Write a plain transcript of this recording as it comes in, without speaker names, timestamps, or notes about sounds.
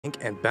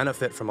and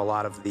benefit from a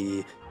lot of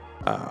the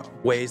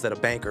ways that a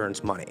bank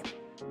earns money.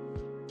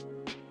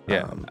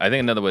 Yeah, I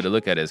think another way to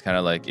look at it is kind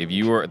of like if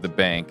you were at the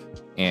bank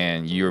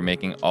and you were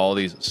making all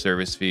these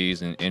service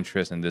fees and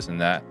interest and this and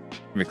that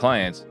from your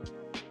clients,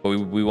 but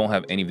we won't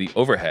have any of the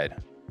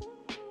overhead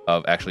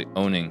of actually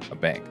owning a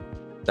bank.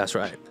 That's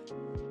right.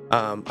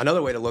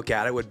 Another way to look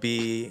at it would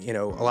be,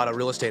 a lot of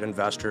real estate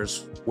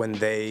investors, when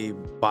they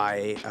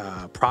buy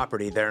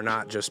property, they're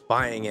not just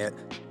buying it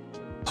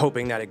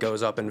hoping that it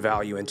goes up in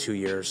value in 2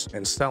 years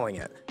and selling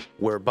it.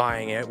 We're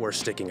buying it, we're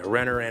sticking a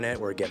renter in it,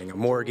 we're getting a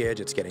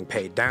mortgage, it's getting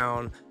paid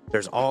down.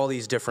 There's all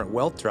these different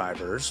wealth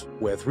drivers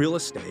with real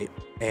estate,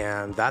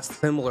 and that's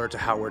similar to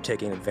how we're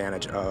taking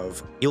advantage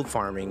of yield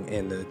farming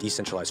in the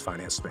decentralized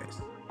finance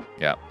space.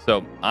 Yeah,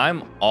 so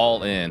I'm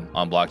all in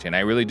on blockchain. I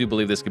really do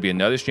believe this could be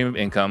another stream of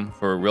income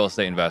for real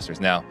estate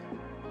investors. Now,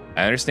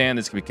 I understand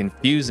this could be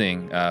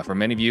confusing for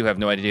many of you who have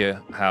no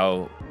idea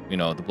how the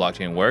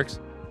blockchain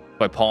works.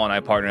 Why Paul and I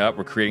partnered up.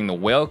 We're creating the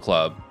Whale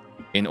Club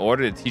in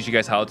order to teach you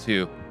guys how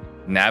to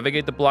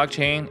navigate the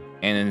blockchain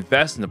and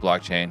invest in the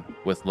blockchain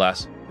with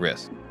less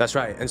risk. That's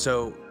right. And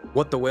so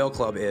what the Whale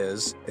Club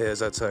is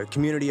it's a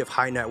community of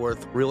high net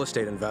worth real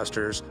estate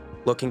investors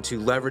looking to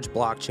leverage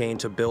blockchain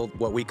to build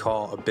what we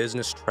call a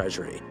business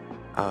treasury.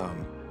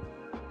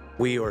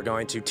 We are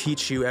going to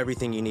teach you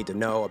everything you need to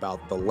know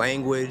about the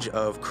language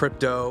of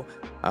crypto.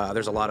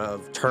 There's a lot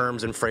of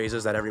terms and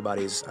phrases that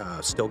everybody's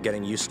still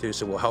getting used to,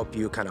 so we'll help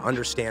you kind of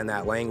understand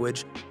that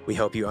language. We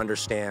help you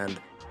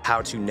understand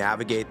how to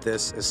navigate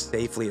this as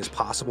safely as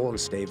possible and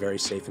stay very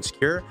safe and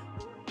secure.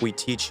 We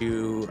teach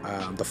you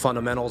the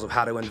fundamentals of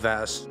how to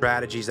invest,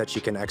 strategies that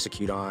you can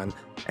execute on,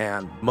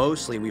 and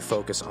mostly we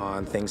focus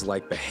on things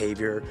like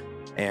behavior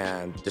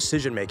and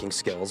decision-making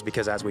skills,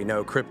 because as we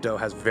know, crypto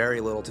has very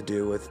little to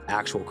do with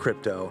actual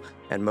crypto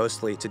and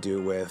mostly to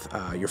do with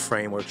your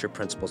frameworks, your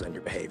principles, and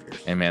your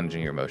behaviors. And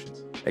managing your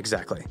emotions.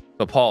 Exactly.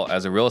 So Paul,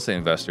 as a real estate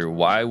investor,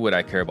 why would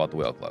I care about the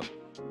Whale Club?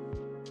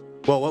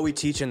 Well, what we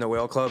teach in the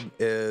Whale Club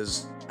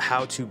is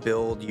how to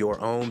build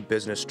your own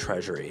business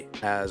treasury.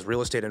 As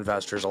real estate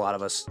investors, a lot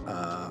of us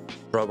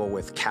struggle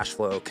with cash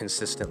flow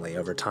consistently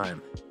over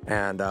time.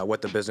 And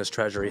what the business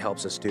treasury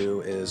helps us do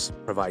is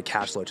provide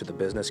cash flow to the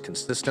business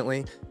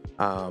consistently.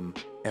 And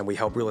we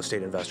help real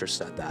estate investors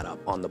set that up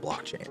on the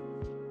blockchain.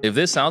 If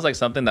this sounds like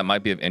something that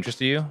might be of interest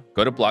to you,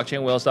 go to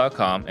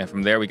blockchainwhales.com, and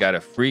from there we got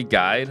a free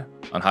guide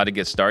on how to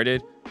get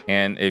started.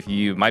 And if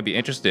you might be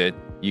interested,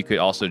 you could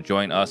also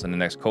join us in the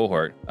next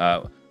cohort.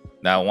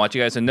 Now, I want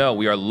you guys to know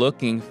we are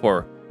looking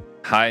for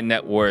high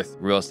net worth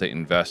real estate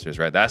investors,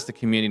 right? That's the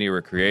community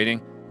we're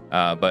creating.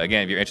 But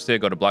again, if you're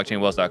interested, go to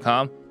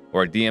blockchainwhales.com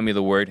or DM me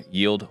the word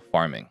yield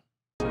farming.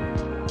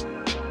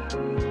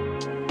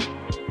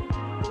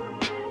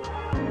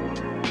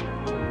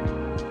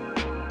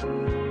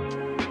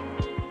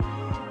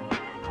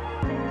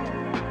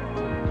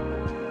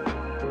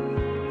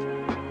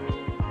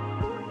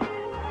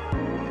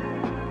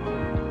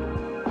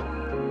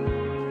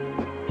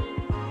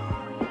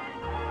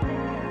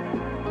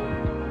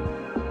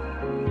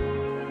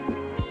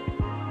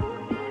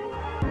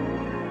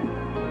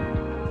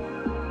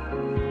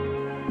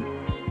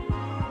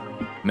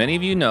 Many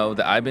of you know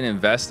that I've been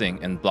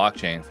investing in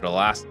blockchain for the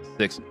last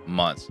 6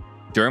 months.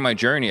 During my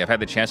journey, I've had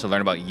the chance to learn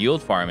about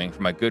yield farming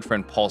from my good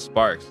friend Paul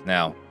Sparks.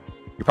 Now,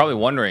 you're probably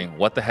wondering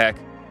what the heck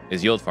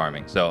is yield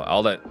farming, so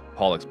I'll let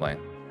Paul explain.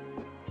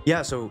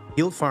 Yeah, so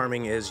yield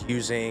farming is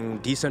using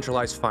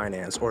decentralized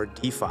finance, or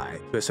DeFi,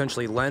 to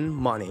essentially lend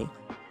money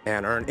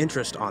and earn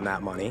interest on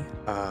that money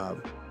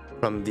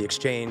from the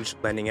exchange,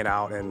 lending it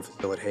out and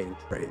facilitating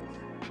trades.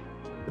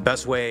 The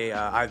best way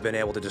I've been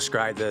able to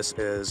describe this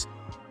is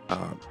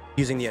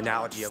using the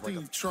analogy of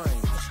Train.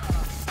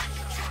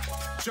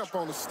 Jump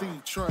on the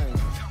Steve train.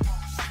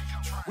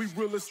 We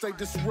real estate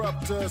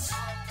disruptors.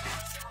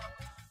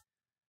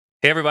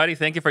 Hey everybody,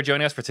 thank you for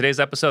joining us for today's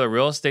episode of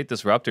Real Estate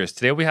Disruptors.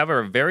 Today we have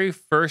our very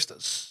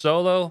first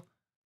solo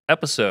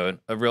episode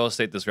of Real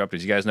Estate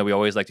Disruptors. You guys know we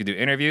always like to do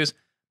interviews.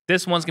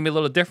 This one's gonna be a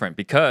little different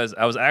because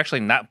I was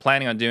actually not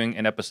planning on doing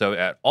an episode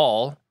at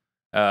all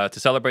to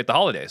celebrate the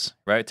holidays,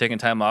 right? Taking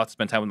time off to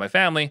spend time with my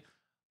family.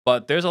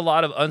 But there's a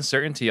lot of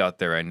uncertainty out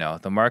there right now.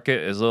 The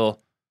market is a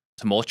little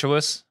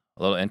tumultuous,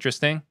 a little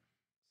interesting.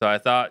 So I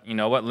thought, you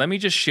know what, let me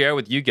just share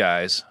with you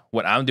guys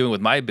what I'm doing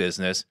with my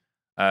business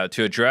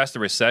to address the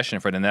recession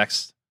for the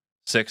next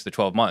 6 to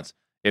 12 months.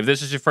 If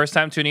this is your first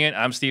time tuning in,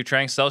 I'm Steve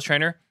Trang, sales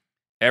trainer.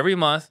 Every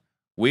month,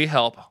 we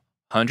help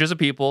hundreds of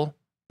people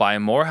buy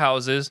more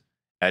houses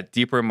at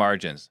deeper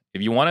margins.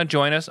 If you want to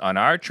join us on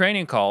our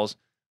training calls,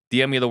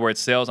 DM me the word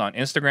sales on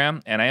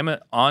Instagram, and I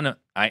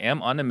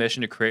am on a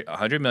mission to create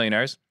 100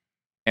 millionaires.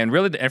 And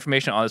really, the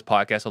information on this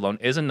podcast alone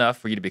is enough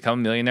for you to become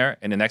a millionaire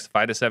in the next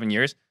 5 to 7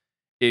 years.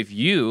 If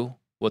you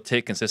will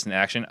take consistent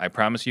action, I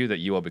promise you that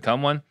you will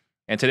become one.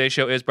 And today's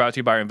show is brought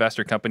to you by our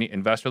investor company,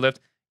 InvestorLift.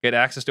 Get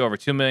access to over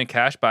 2 million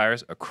cash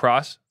buyers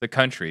across the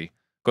country.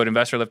 Go to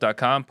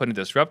investorlift.com, put in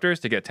disruptors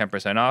to get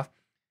 10% off.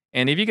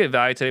 And if you get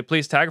value today,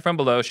 please tag it from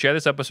below, share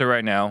this episode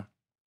right now.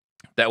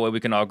 That way we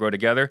can all grow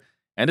together.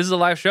 And this is a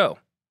live show.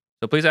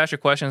 So please ask your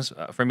questions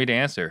for me to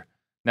answer.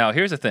 Now,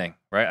 here's the thing,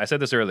 right? I said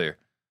this earlier.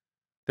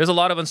 There's a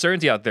lot of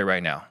uncertainty out there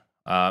right now,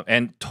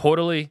 and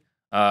totally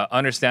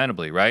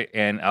understandably, right?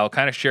 And I'll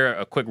kind of share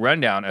a quick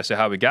rundown as to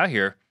how we got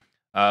here.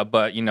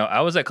 But,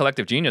 I was at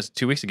Collective Genius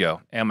 2 weeks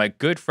ago, and my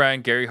good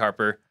friend, Gary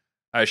Harper,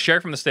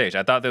 shared from the stage.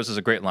 I thought this was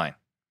a great line.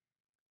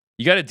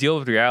 You got to deal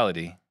with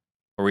reality,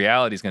 or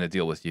reality is going to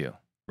deal with you,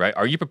 right?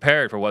 Are you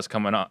prepared for what's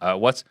coming on,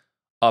 what's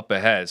up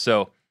ahead?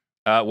 So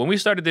when we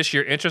started this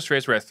year, interest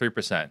rates were at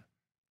 3%,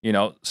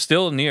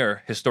 still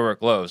near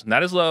historic lows.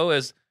 Not as low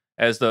as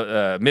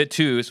the mid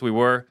twos we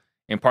were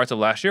in parts of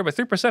last year, but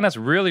 3%, that's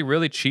really,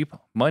 really cheap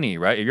money,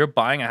 right? If you're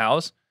buying a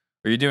house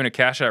or you're doing a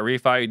cash out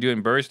refi, you're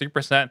doing burrs,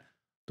 3%,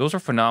 those are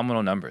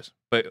phenomenal numbers.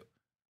 But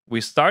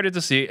we started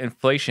to see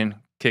inflation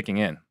kicking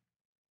in.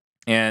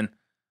 And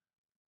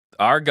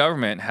our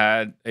government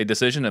had a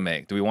decision to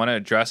make. Do we want to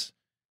address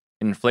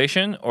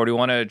inflation, or do we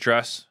want to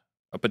address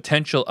a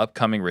potential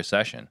upcoming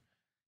recession?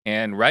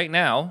 And right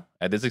now,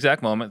 at this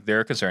exact moment,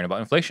 they're concerned about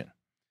inflation.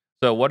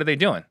 So what are they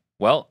doing?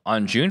 Well,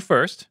 on June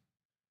 1st,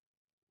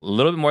 a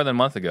little bit more than a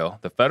month ago,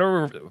 the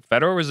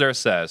Federal Reserve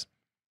says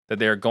that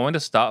they are going to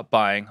stop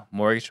buying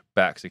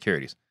mortgage-backed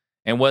securities.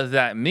 And what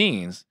that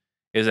means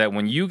is that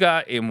when you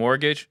got a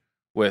mortgage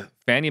with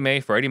Fannie Mae,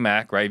 Freddie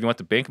Mac, right? If you went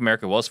to Bank of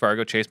America, Wells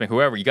Fargo, Chase Bank,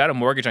 whoever, you got a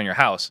mortgage on your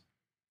house,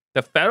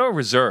 the Federal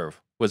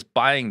Reserve was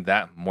buying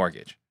that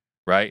mortgage,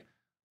 right?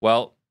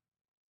 Well,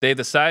 they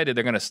decided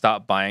they're going to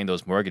stop buying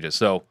those mortgages.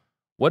 So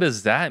what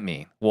does that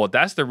mean? Well,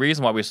 that's the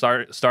reason why we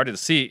started to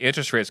see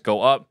interest rates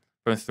go up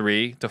from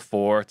 3 to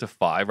 4 to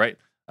 5, right?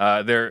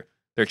 They're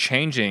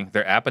changing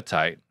their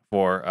appetite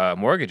for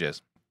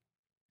mortgages.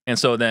 And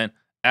so then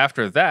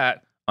after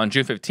that, on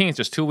June 15th,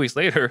 just 2 weeks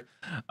later,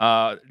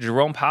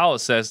 Jerome Powell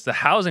says the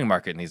housing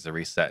market needs to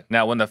reset.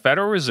 Now, when the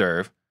Federal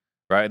Reserve,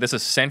 right, this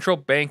is central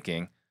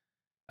banking,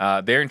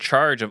 they're in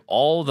charge of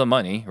all the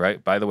money,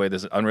 right? By the way,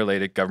 this is an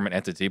unrelated government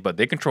entity, but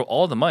they control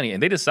all the money,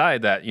 and they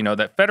decide that,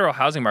 that federal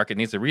housing market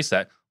needs to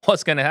reset.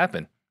 What's going to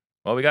happen?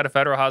 Well, we got a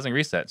federal housing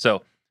reset.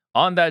 So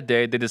on that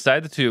day, they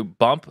decided to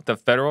bump the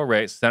federal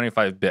rate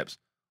 75 bips.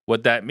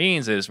 What that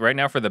means is right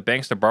now for the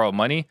banks to borrow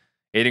money,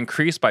 it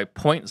increased by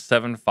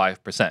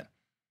 0.75%.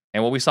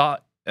 And what we saw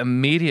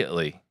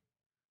immediately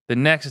the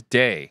next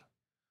day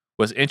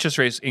was interest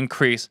rates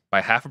increase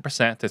by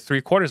 0.5% to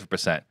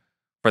 0.75%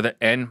 for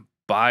the end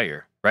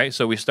buyer, right?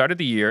 So we started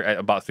the year at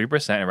about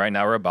 3%, and right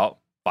now we're about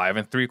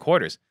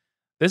 5.75%.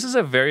 This is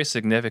a very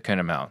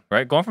significant amount,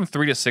 right? Going from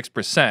 3 to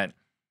 6%,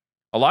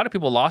 a lot of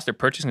people lost their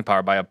purchasing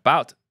power by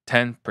about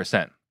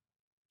 10%.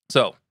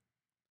 So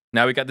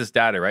now we got this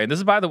data, right? And this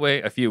is, by the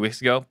way, a few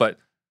weeks ago, but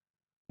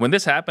when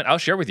this happened, I'll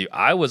share with you,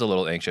 I was a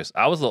little anxious.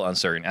 I was a little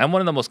uncertain. I'm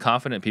one of the most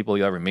confident people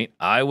you'll ever meet.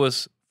 I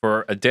was,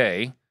 for a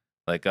day,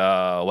 like,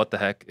 what the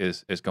heck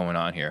is going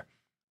on here?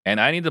 And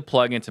I need to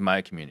plug into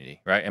my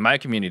community, right? And my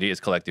community is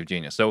Collective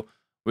Genius. So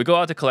we go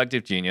out to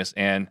Collective Genius,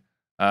 and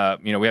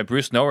we have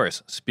Bruce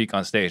Norris speak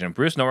on stage. And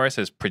Bruce Norris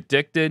has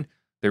predicted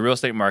the real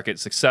estate market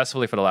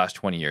successfully for the last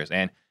 20 years.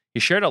 And he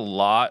shared a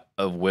lot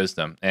of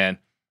wisdom. And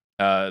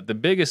the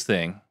biggest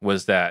thing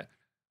was that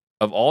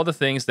of all the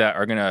things that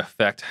are going to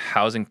affect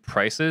housing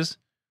prices,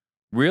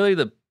 really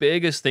the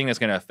biggest thing that's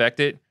going to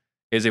affect it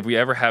is if we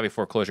ever have a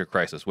foreclosure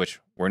crisis, which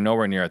we're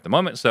nowhere near at the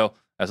moment. So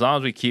as long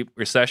as we keep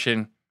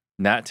recession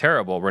not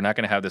terrible, we're not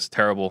going to have this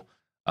terrible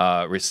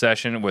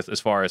recession with as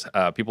far as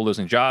people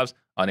losing jobs,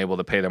 unable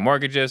to pay their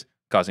mortgages,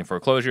 causing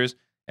foreclosures.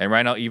 And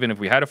right now, even if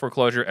we had a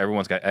foreclosure,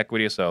 everyone's got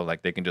equity, so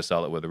like they can just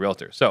sell it with a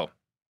realtor. So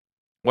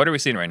what are we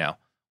seeing right now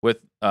with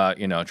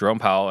Jerome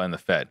Powell and the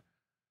Fed?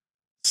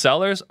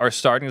 Sellers are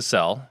starting to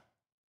sell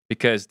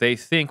because they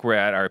think we're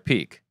at our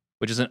peak,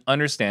 which is an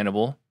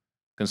understandable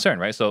concern,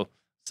 right? So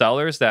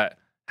sellers that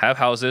have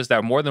houses that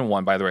are more than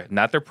one, by the way,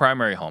 not their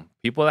primary home,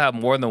 people that have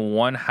more than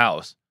one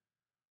house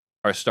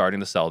are starting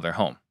to sell their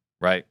home,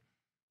 right?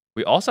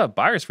 We also have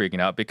buyers freaking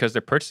out because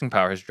their purchasing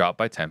power has dropped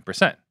by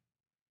 10%.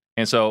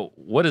 And so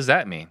what does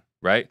that mean,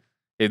 right?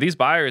 If these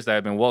buyers that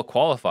have been well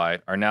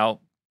qualified are now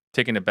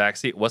taking the back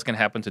seat, what's going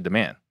to happen to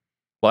demand?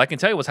 Well, I can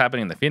tell you what's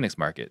happening in the Phoenix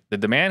market. The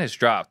demand has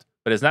dropped,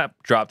 but it's not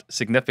dropped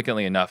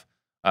significantly enough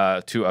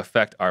to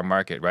affect our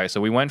market, right? So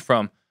we went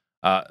from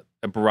a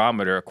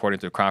barometer,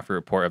 according to the Cromford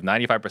report, of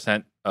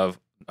 95% of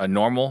a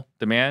normal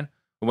demand,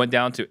 we went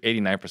down to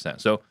 89%.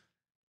 So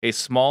a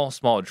small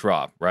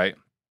drop, right?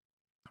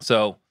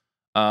 So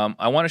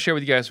I want to share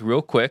with you guys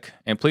real quick,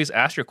 and please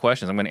ask your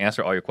questions. I'm going to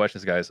answer all your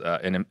questions, guys,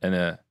 in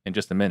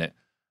just a minute.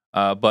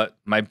 But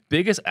my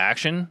biggest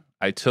action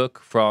I took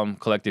from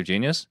Collective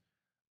Genius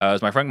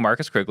is my friend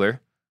Marcus Krigler.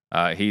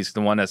 He's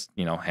the one that's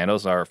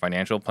handles our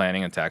financial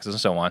planning and taxes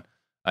and so on.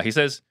 He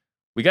says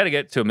we got to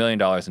get to $1 million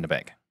in the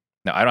bank.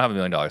 Now I don't have $1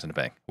 million in the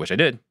bank, which I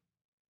did,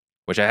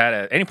 which I had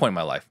at any point in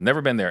my life.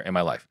 Never been there in my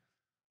life,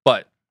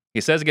 but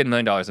he says to get $1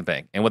 million in the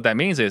bank, and what that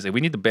means is if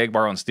we need to beg,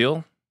 borrow, and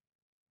steal,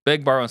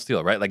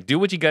 right? Like do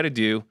what you got to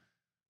do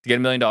to get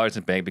 $1 million in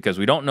the bank because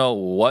we don't know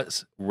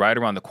what's right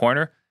around the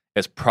corner.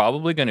 It's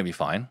probably going to be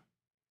fine,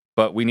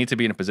 but we need to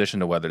be in a position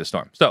to weather the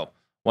storm. So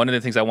one of the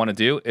things I want to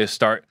do is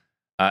start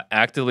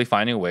actively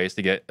finding ways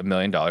to get $1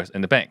 million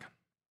in the bank.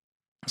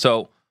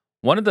 So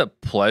one of the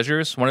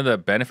pleasures, one of the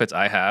benefits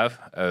I have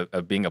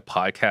of being a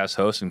podcast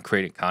host and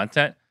creating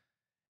content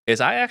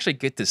is I actually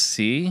get to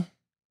see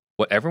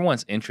what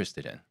everyone's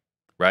interested in,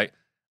 right?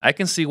 I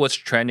can see what's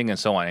trending and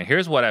so on. And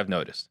here's what I've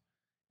noticed.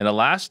 In the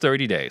last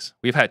 30 days,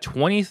 we've had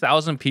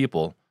 20,000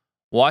 people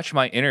watch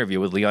my interview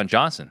with Leon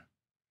Johnson,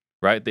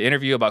 right? The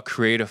interview about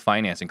creative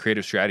finance and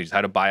creative strategies,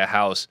 how to buy a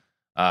house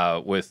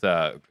with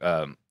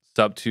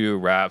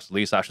sub-2 wraps,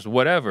 lease options,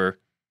 whatever.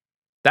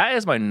 That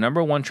is my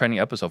number one trending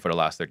episode for the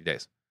last 30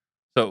 days.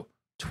 So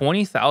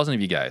 20,000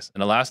 of you guys in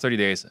the last 30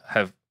 days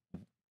have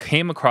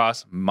came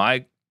across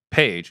my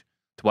page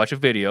to watch a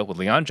video with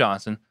Leon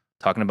Johnson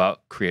talking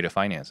about creative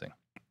financing.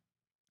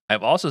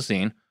 I've also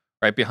seen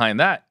right behind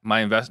that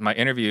my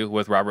interview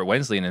with Robert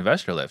Wensley in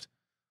Investor Lift.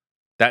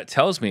 That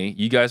tells me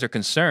you guys are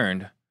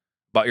concerned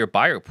about your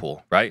buyer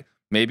pool, right?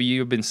 Maybe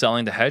you've been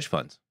selling to hedge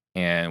funds,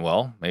 and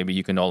well, maybe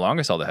you can no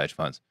longer sell to hedge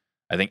funds.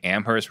 I think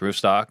Amherst,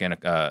 Roofstock, and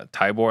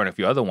Tybor, and a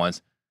few other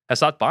ones have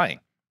stopped buying.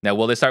 Now,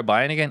 will they start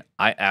buying again?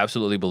 I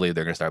absolutely believe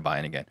they're going to start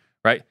buying again,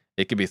 right?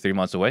 It could be 3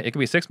 months away. It could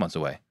be 6 months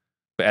away.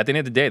 But at the end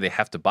of the day, they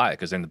have to buy it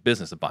because they're in the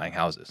business of buying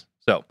houses.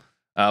 So,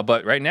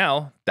 but right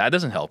now, that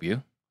doesn't help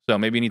you. So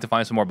maybe you need to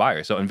find some more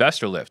buyers. So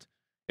Investor Lift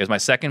is my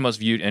second most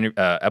viewed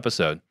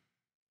episode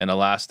in the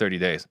last 30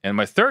 days. And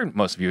my third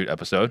most viewed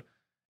episode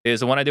is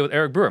the one I did with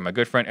Eric Brewer, my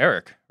good friend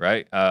Eric,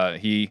 right?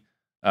 He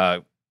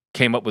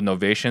came up with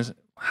novations,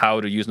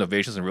 how to use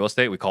novations in real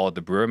estate. We call it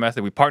the Brewer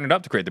Method. We partnered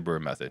up to create the Brewer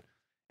Method.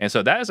 And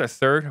so that is our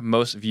third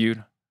most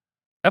viewed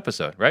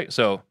episode, right?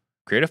 So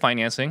creative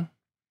financing,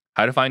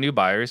 how to find new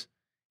buyers,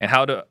 and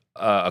how to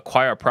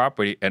acquire a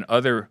property and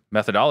other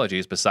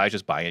methodologies besides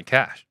just buying it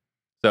cash.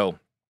 So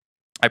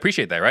I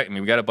appreciate that, right? I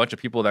mean, we got a bunch of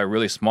people that are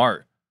really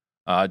smart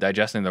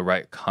digesting the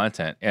right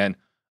content. And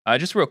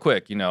just real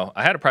quick,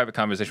 I had a private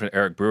conversation with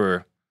Eric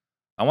Brewer,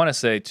 I want to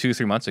say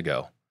 2-3 months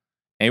ago.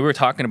 And we were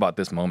talking about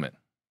this moment.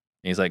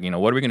 And he's like,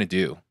 what are we going to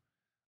do?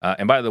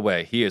 And by the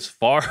way, he is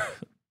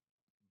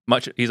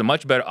he's a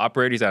much better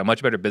operator. He's got a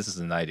much better business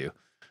than I do.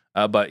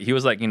 But he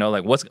was like, what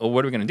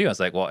are we going to do? I was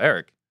like, well,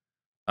 Eric,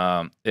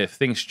 if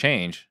things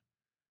change,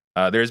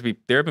 there have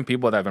been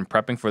people that have been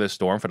prepping for this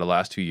storm for the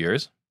last 2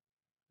 years.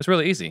 It's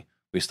really easy.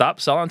 We stop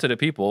selling to the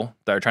people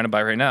that are trying to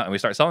buy right now, and we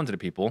start selling to the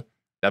people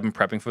that have been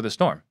prepping for the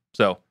storm.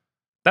 So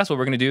that's what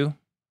we're going to do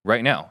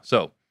right now.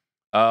 So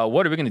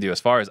what are we going to do as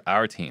far as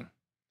our team?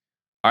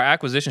 Our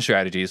acquisition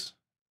strategies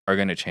are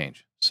going to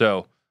change.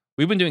 So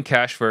we've been doing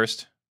cash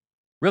first,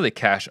 really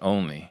cash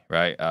only,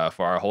 right?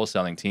 For our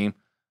wholesaling team.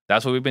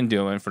 That's what we've been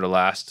doing for the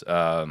last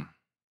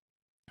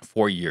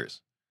 4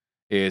 years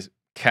is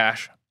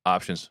cash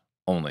options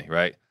only,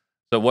 right?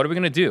 So what are we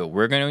going to do?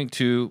 We're going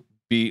to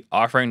be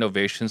offering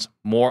novations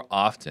more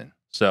often.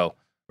 So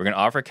we're going to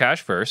offer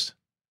cash first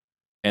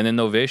and then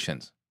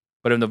novations.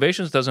 But if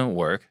novations doesn't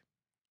work,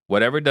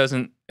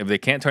 if they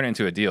can't turn it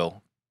into a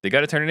deal, they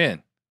got to turn it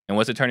in. And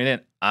once they turn it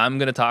in, I'm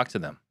going to talk to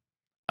them.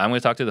 I'm going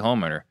to talk to the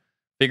homeowner,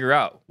 figure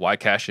out why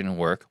cash didn't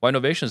work, why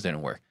novations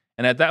didn't work.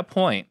 And at that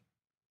point,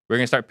 we're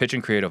going to start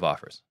pitching creative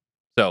offers.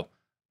 So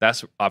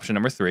that's option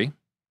number 3,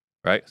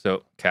 right?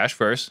 So cash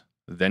first,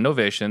 then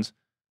novations,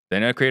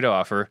 then a creative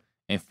offer,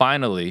 and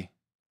finally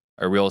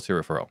a realty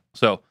referral.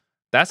 So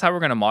that's how we're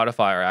going to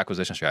modify our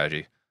acquisition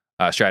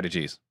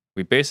strategies.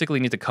 We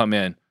basically need to come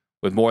in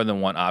with more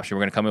than one option.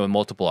 We're going to come in with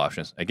multiple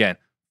options. Again,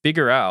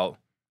 figure out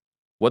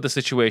what the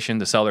situation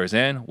the seller is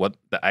in, what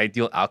the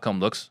ideal outcome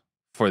looks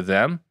for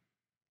them,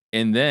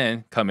 and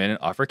then come in and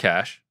offer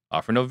cash,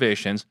 offer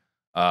novations,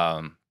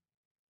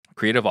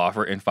 creative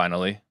offer, and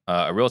finally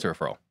a realty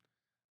referral.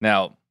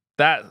 Now,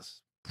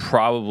 that's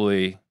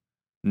probably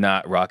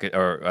not rocket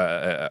or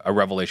a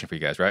revelation for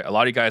you guys, right? A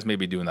lot of you guys may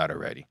be doing that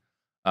already.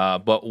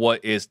 But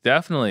what is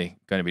definitely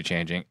going to be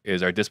changing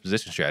is our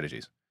disposition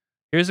strategies.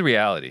 Here's the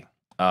reality.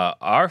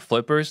 Our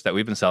flippers that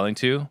we've been selling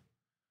to,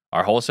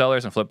 our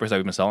wholesalers and flippers that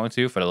we've been selling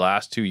to for the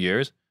last 2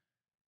 years,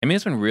 I mean,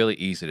 it's been really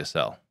easy to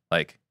sell.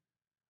 Like,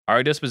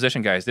 our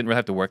disposition guys didn't really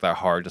have to work that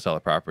hard to sell a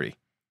property.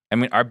 I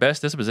mean, our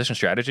best disposition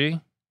strategy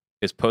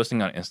is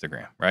posting on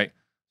Instagram, right?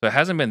 So it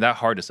hasn't been that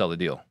hard to sell the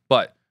deal.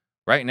 But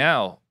right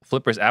now,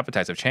 flippers'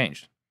 appetites have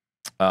changed.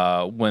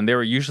 When they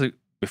were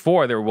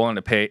before, they were willing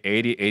to pay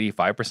 80,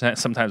 85%,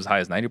 sometimes as high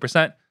as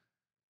 90%.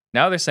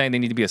 Now they're saying they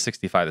need to be at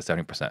 65 to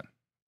 70%.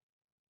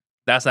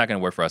 That's not going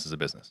to work for us as a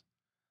business.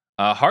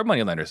 Hard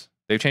money lenders,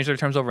 they've changed their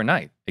terms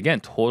overnight. Again,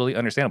 totally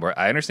understandable.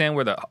 I understand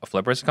where the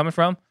flippers are coming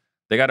from.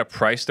 They got to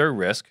price their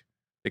risk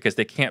because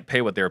they can't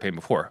pay what they were paying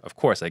before. Of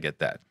course, I get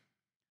that.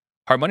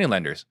 Hard money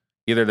lenders,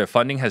 either their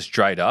funding has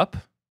dried up,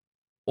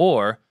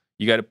 or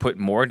you got to put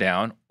more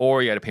down,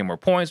 or you got to pay more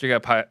points, or you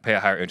got to pay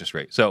a higher interest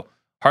rate. So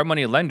hard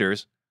money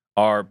lenders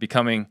are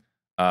becoming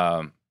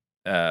not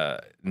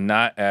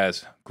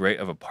as great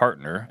of a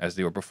partner as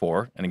they were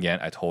before. And again,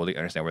 I totally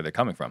understand where they're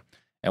coming from.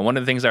 And one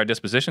of the things our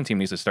disposition team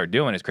needs to start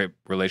doing is create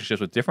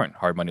relationships with different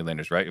hard money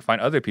lenders, right?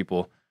 Find other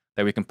people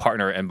that we can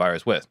partner and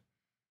buyers with.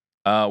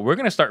 We're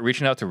going to start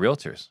reaching out to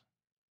realtors.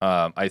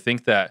 I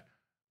think that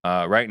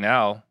right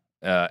now,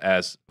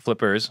 as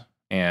flippers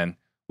And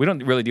we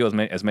don't really deal with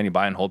as many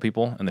buy and hold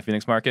people in the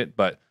Phoenix market,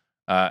 but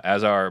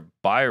as our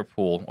buyer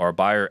pool or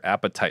buyer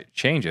appetite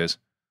changes,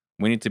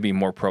 we need to be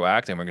more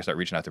proactive. We're going to start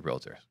reaching out to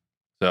realtors.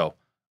 So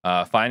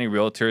finding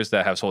realtors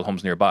that have sold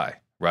homes nearby,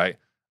 right?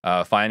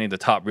 Finding the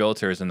top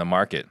realtors in the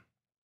market,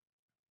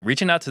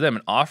 reaching out to them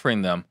and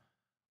offering them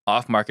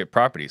off-market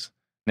properties.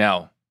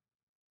 Now,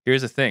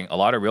 here's the thing. A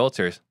lot of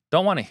realtors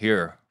don't want to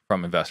hear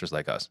from investors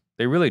like us.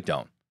 They really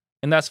don't.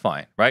 And that's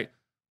fine, right?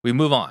 We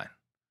move on.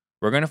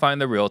 We're going to find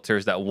the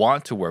realtors that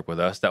want to work with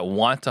us, that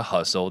want to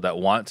hustle, that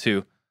want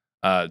to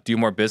do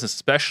more business,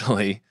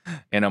 especially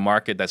in a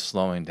market that's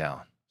slowing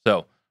down.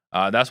 So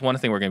that's one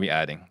thing we're going to be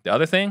adding. The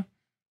other thing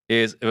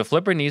is if a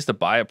flipper needs to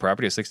buy a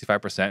property at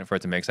 65% for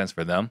it to make sense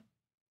for them,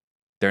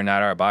 they're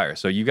not our buyer.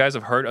 So you guys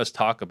have heard us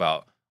talk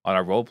about on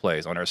our role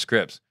plays, on our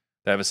scripts,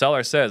 that if a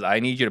seller says, I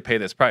need you to pay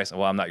this price,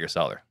 well, I'm not your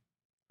seller,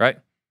 right?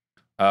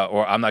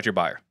 Or I'm not your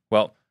buyer.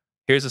 Well,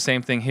 here's the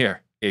same thing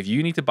here. If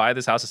you need to buy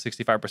this house at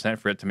 65%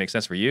 for it to make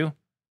sense for you,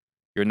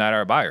 you're not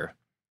our buyer.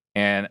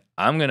 And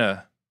I'm going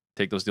to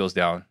take those deals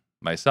down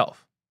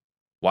myself.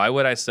 Why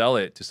would I sell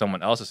it to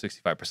someone else at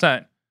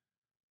 65%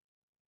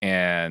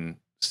 and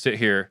sit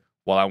here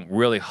while I'm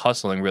really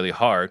hustling really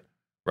hard,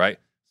 right?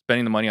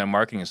 Spending the money on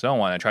marketing and so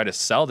on, and try to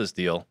sell this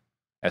deal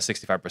at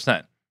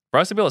 65%. For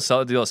us to be able to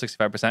sell a deal at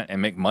 65%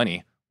 and make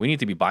money, we need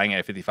to be buying it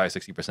at 55,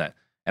 60%.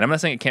 And I'm not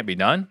saying it can't be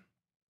done,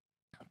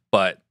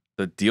 but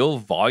the deal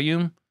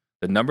volume,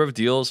 the number of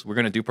deals we're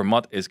going to do per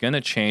month is going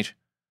to change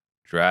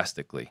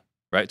drastically,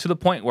 right? To the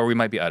point where we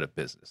might be out of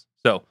business.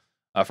 So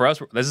for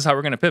us, this is how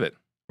we're going to pivot.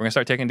 We're going to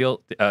start taking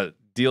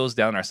deals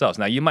down ourselves.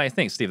 Now, you might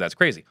think, Steve, that's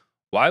crazy.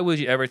 Why would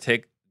you ever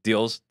take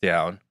deals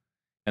down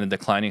in a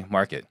declining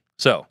market?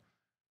 So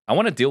I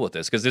want to deal with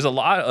this because there's a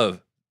lot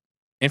of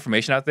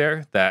information out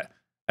there that,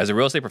 as a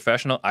real estate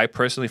professional, I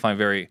personally find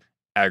very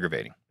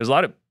aggravating. There's a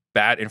lot of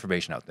bad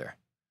information out there.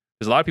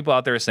 There's a lot of people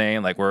out there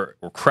saying like we're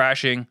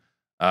crashing,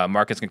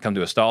 markets can come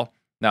to a stall.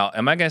 Now,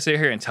 am I going to sit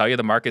here and tell you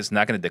the market's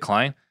not going to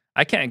decline?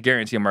 I can't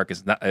guarantee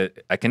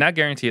I cannot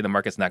guarantee the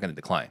market's not going to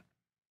decline.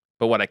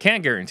 But what I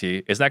can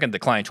guarantee is not going to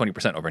decline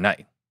 20%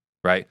 overnight,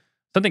 right?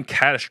 Something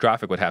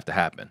catastrophic would have to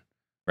happen,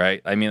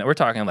 right? I mean, we're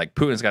talking like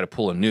Putin's got to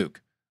pull a nuke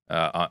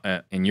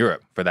in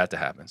Europe for that to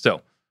happen.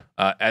 So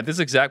at this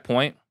exact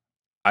point,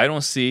 I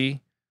don't see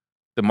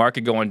the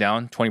market going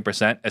down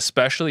 20%,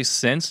 especially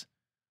since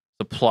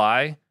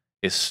supply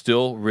is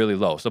still really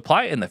low.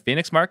 Supply in the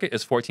Phoenix market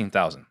is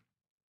 14,000.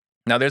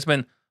 Now, there's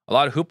been a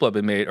lot of hoopla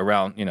been made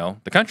around,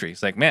 the country.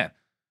 It's like, man,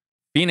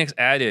 Phoenix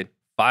added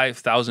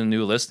 5,000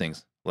 new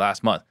listings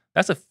last month.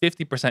 That's a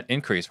 50%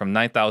 increase from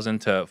 9,000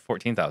 to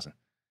 14,000.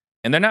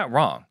 And they're not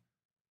wrong.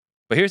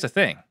 But here's the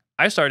thing.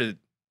 I started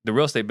the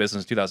real estate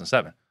business in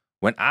 2007.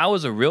 When I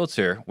was a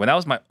realtor, when that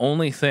was my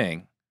only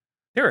thing,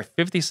 there were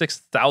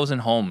 56,000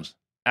 homes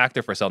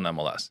active for sale in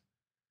MLS.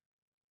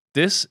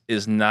 This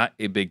is not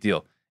a big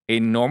deal.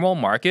 A normal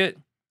market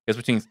is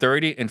between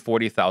 30 and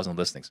 40,000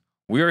 listings.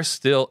 We are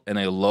still in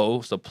a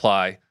low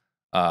supply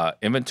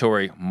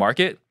inventory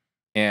market.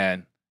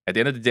 And at the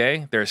end of the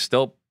day, there are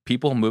still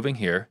people moving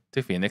here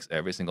to Phoenix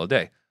every single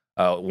day.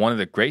 One of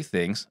the great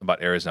things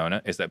about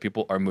Arizona is that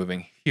people are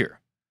moving here.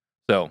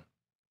 So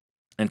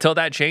until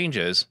that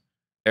changes,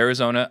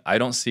 Arizona, I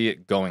don't see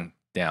it going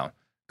down.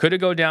 Could it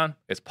go down?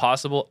 It's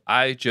possible.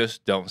 I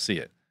just don't see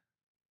it.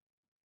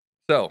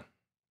 So,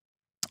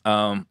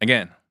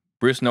 again,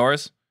 Bruce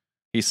Norris,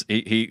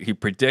 he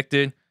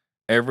predicted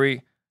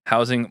every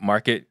housing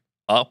market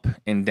up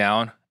and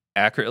down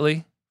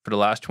accurately for the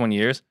last 20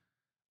 years.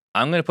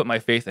 I'm going to put my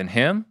faith in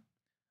him.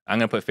 I'm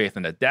going to put faith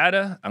in the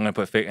data. I'm going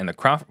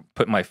to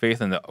put my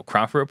faith in the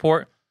Crawford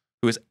report,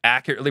 who has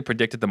accurately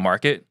predicted the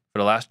market for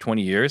the last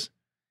 20 years.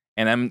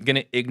 And I'm going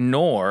to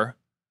ignore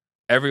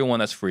everyone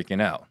that's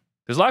freaking out.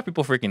 There's a lot of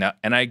people freaking out,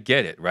 and I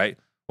get it, right?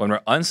 When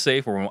we're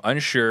unsafe or when we're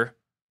unsure,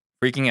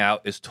 freaking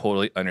out is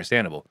totally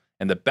understandable.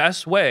 And the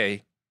best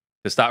way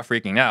to stop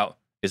freaking out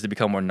is to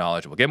become more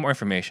knowledgeable, get more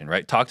information,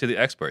 right? Talk to the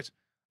experts.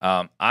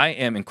 I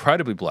am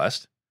incredibly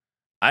blessed.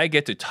 I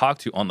get to talk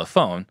to on the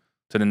phone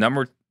to the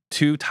number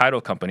 2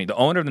 title company, the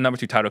owner of the number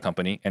 2 title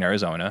company in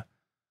Arizona,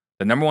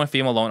 the number 1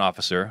 female loan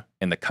officer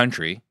in the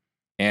country,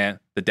 and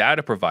the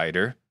data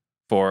provider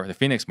for the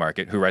Phoenix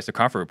market who writes the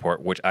Crawford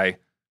report, which I,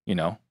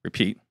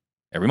 repeat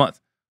every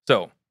month.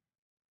 So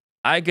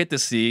I get to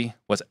see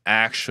what's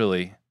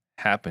actually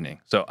happening.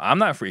 So I'm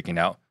not freaking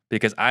out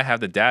because I have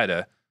the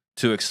data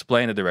to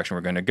explain the direction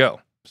we're going to go.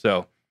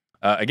 So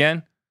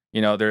again,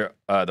 they're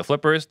the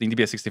flippers need to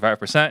be at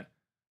 65%.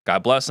 God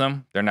bless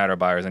them. They're not our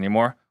buyers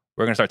anymore.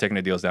 We're going to start taking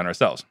the deals down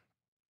ourselves.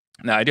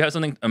 Now, I do have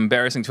something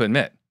embarrassing to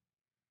admit.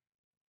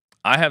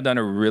 I have done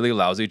a really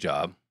lousy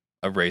job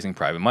of raising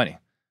private money.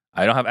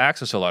 I don't have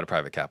access to a lot of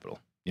private capital.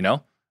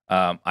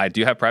 I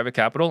do have private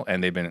capital,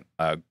 and they've been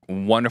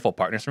wonderful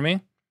partners for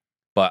me,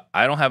 but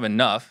I don't have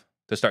enough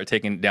to start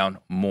taking down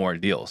more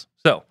deals.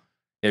 So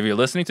if you're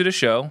listening to the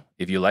show,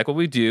 if you like what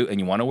we do and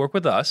you want to work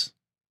with us,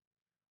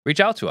 reach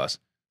out to us.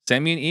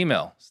 Send me an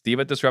email,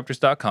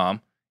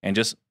 steve@disruptors.com, and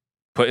just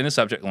put in the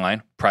subject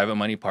line, private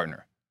money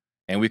partner.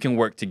 And we can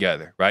work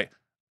together, right?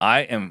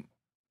 I am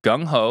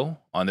gung-ho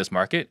on this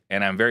market,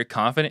 and I'm very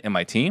confident in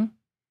my team.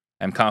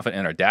 I'm confident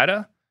in our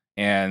data.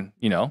 And,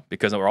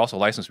 because we're also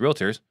licensed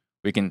realtors,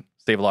 we can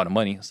save a lot of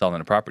money selling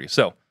a property.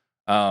 So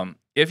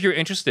if you're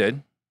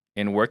interested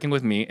in working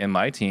with me and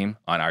my team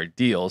on our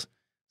deals,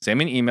 send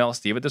me an email,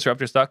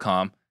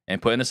 steve@disruptors.com,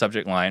 and put in the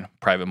subject line,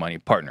 private money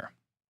partner.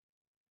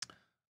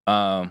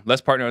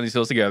 Let's partner on these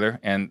deals together.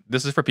 And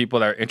this is for people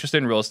that are interested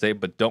in real estate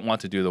but don't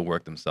want to do the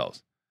work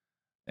themselves.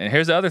 And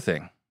here's the other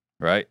thing,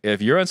 right?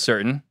 If you're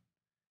uncertain,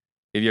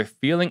 if you're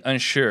feeling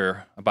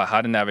unsure about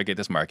how to navigate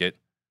this market,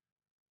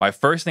 my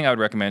first thing I would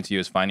recommend to you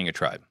is finding a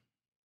tribe.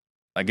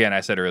 Again,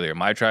 I said earlier,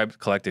 my tribe,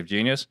 Collective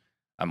Genius.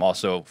 I'm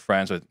also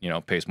friends with,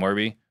 Pace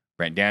Morby,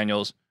 Brent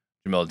Daniels,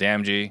 Jamil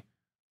Damji,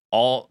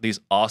 all these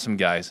awesome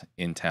guys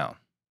in town.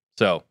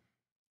 So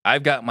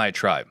I've got my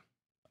tribe.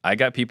 I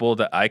got people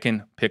that I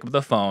can pick up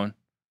the phone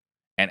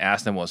and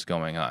ask them what's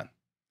going on.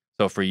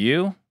 So for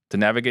you to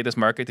navigate this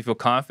market, to feel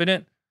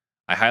confident,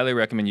 I highly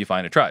recommend you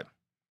find a tribe.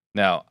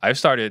 Now, I've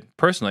started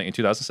personally in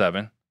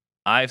 2007.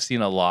 I've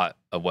seen a lot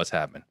of what's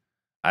happened.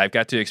 I've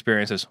got to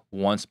experience this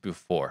once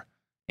before.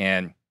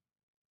 And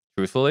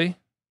truthfully,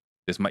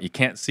 you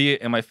can't see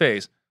it in my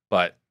face,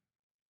 but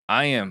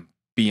I am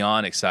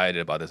beyond excited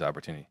about this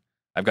opportunity.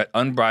 I've got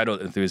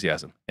unbridled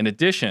enthusiasm. In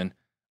addition,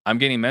 I'm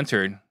getting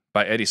mentored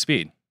by Eddie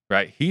Speed,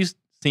 right? He's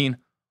seen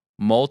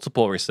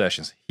multiple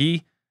recessions.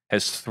 He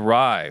has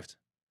thrived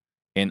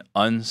in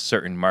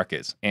uncertain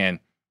markets. And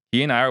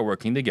he and I are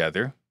working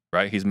together,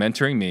 right? He's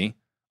mentoring me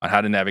on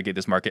how to navigate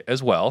this market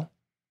as well.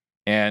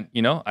 And,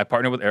 I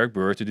partnered with Eric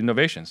Brewer to do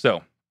Novation.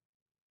 So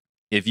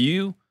if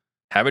you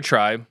have a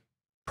tribe,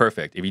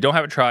 perfect. If you don't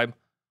have a tribe,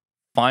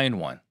 find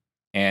one.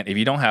 And if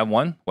you don't have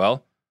one,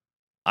 well,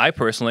 I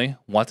personally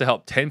want to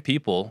help 10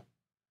 people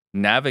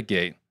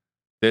navigate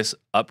this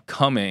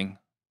upcoming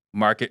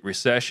market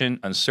recession,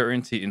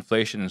 uncertainty,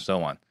 inflation, and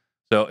so on.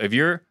 So if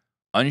you're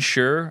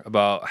unsure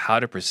about how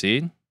to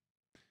proceed,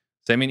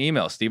 send me an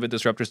email,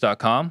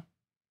 steve@disruptors.com,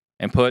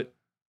 and put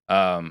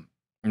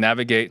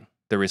navigate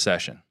the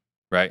recession,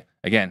 right?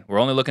 Again, we're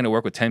only looking to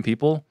work with 10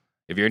 people.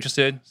 If you're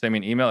interested, send me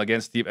an email,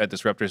 again,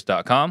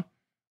 steve@disruptors.com,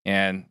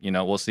 and,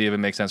 we'll see if it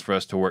makes sense for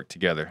us to work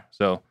together.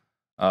 So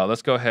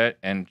let's go ahead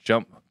and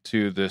jump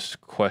to this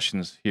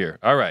questions here.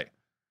 All right.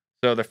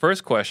 So the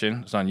first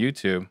question is on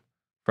YouTube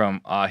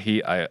from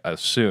Ahi, I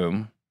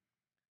assume.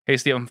 Hey,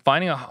 Steve, I'm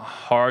finding it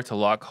hard to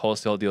lock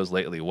wholesale deals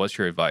lately. What's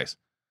your advice?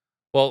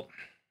 Well,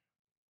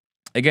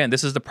 again,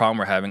 this is the problem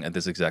we're having at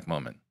this exact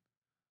moment.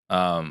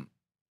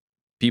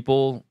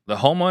 People, the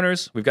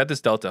homeowners, we've got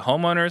this delta.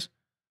 Homeowners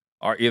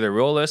are either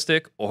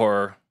realistic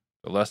or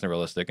they're less than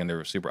realistic, and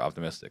they're super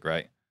optimistic,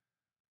 right?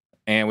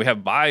 And we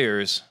have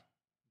buyers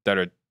that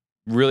are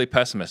really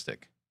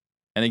pessimistic.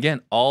 And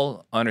again,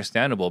 all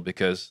understandable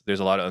because there's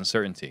a lot of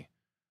uncertainty.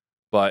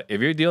 But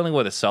if you're dealing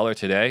with a seller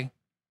today,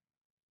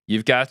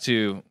 you've got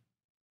to,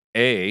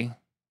 A,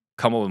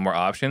 come up with more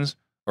options,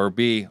 or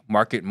B,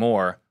 market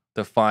more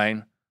to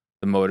find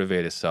the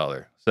motivated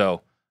seller.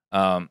 So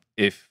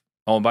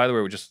and by the way,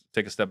 we'll just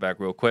take a step back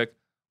real quick.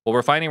 What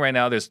we're finding right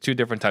now, there's two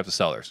different types of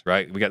sellers,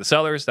 right? We got the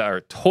sellers that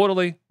are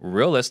totally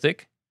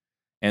realistic,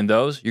 and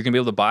those you're going to be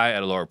able to buy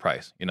at a lower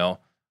price.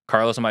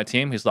 Carlos on my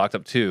team, he's locked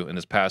up 2 in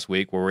this past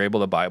week where we're able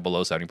to buy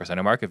below 70%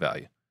 of market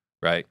value,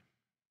 right?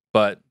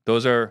 But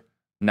those are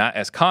not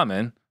as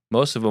common.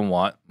 Most of them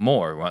want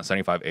more, want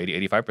 75,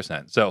 80,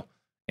 85%. So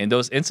in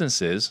those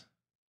instances,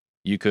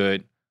 you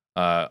could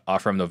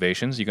offer them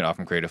novations. You can offer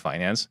them creative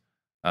finance,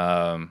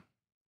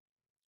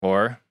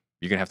 or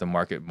you're going to have to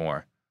market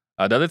more.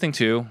 The other thing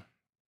too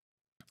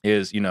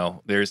is,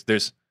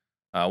 there's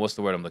what's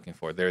the word I'm looking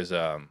for? There's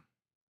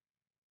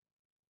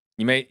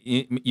you may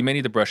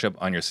need to brush up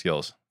on your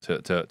skills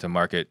to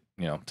market,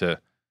 to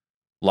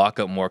lock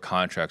up more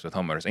contracts with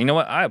homeowners. And you know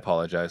what? I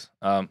apologize.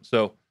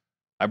 So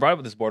I brought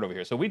up this board over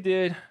here. So we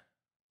did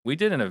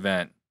an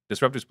event,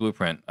 Disruptors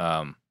Blueprint,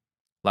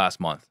 last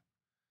month.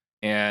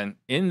 And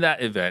in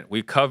that event,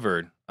 we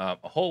covered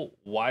a whole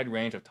wide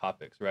range of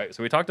topics, right?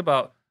 So we talked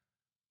about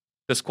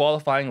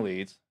disqualifying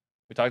leads.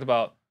 We talked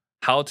about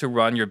how to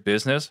run your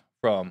business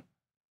from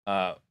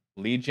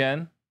lead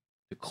gen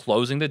to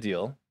closing the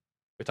deal.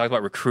 We talked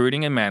about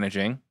recruiting and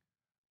managing,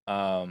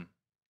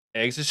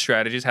 exit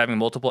strategies, having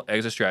multiple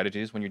exit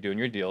strategies when you're doing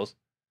your deals,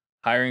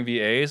 hiring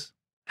VAs,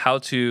 how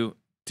to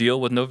deal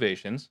with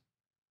novations,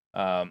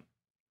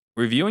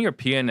 reviewing your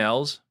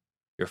P&Ls,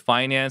 your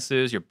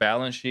finances, your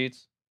balance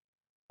sheets,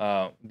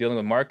 dealing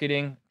with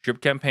marketing, drip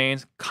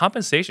campaigns,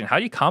 compensation. How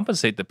do you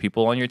compensate the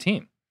people on your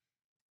team?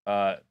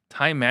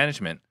 Time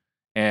management.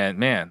 And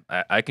man,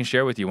 I can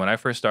share with you, when I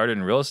first started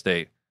in real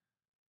estate,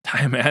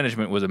 time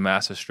management was a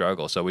massive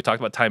struggle. So we talked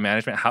about time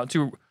management, how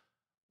to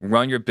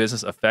run your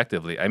business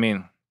effectively. I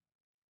mean,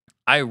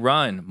 I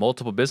run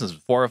multiple businesses,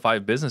 4 or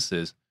 5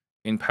 businesses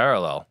in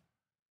parallel.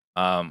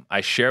 I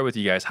share with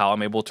you guys how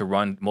I'm able to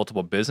run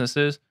multiple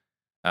businesses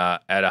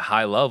at a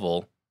high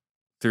level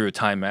through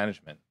time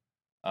management.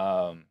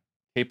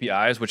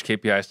 KPIs, which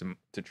KPIs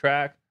to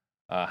track,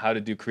 how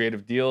to do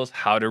creative deals,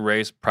 how to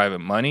raise private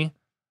money.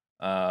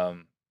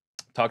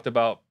 Talked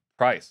about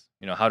price,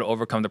 how to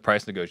overcome the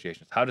price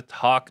negotiations, how to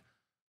talk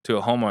to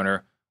a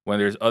homeowner when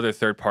there's other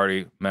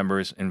third-party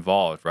members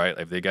involved, right?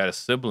 If they got a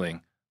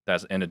sibling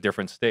that's in a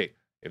different state,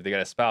 if they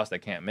got a spouse that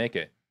can't make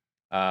it,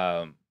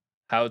 how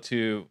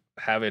to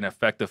have an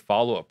effective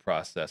follow-up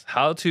process,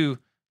 how to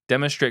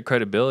demonstrate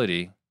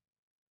credibility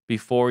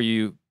before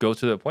you go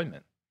to the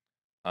appointment,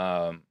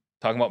 talking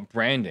about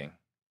branding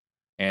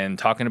and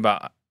talking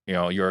about,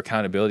 your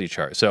accountability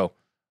chart. So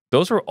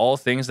those were all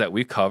things that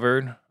we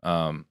covered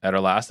at our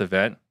last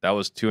event. That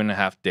was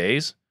 2.5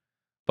 days.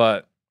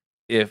 But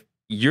if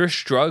you're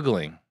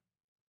struggling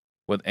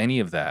with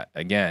any of that,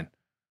 again,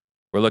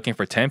 we're looking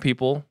for 10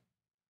 people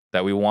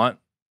that we want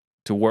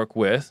to work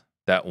with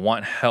that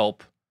want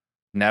help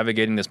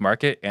navigating this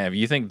market. And if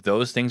you think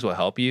those things will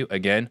help you,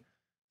 again,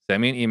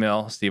 send me an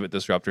email,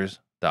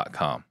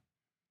 steve@disruptors.com.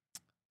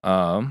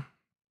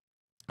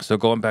 So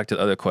going back to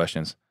the other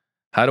questions,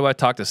 how do I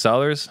talk to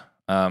sellers?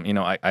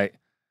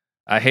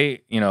 I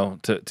hate,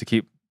 to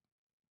keep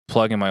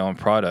plugging my own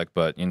product,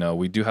 but,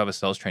 we do have a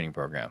sales training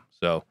program.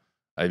 So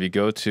if you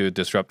go to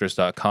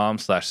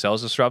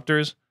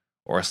disruptors.com/salesdisruptors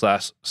or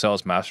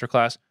 /sales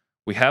masterclass,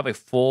 we have a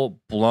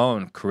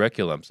full-blown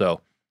curriculum.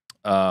 So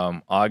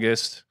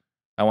August,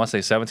 I want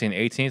to say 17th,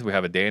 18th, we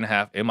have a day and a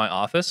half in my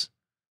office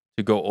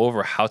to go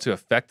over how to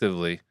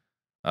effectively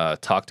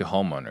talk to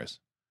homeowners.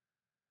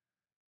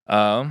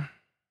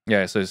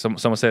 Yeah, so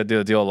someone said did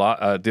a deal a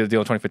lot. Did a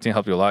deal in 2015,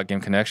 helped you a lot,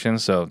 game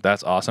connections. So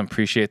that's awesome.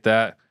 Appreciate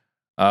that.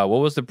 What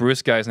was the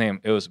Bruce guy's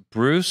name? It was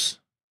Bruce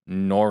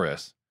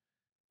Norris.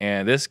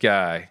 And this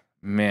guy,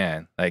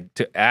 man, like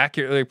to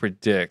accurately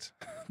predict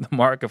the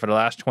market for the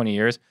last 20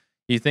 years,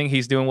 you think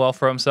he's doing well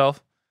for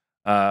himself?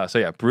 So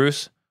yeah,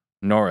 Bruce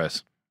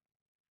Norris.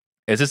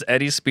 Is this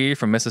Eddie Speed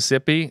from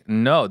Mississippi?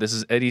 No, this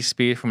is Eddie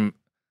Speed from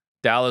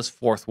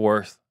Dallas-Fort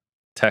Worth,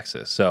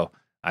 Texas. So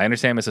I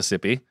understand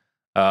Mississippi.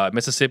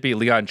 Mississippi,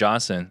 Leon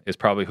Johnson is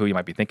probably who you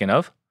might be thinking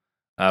of.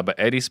 But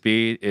Eddie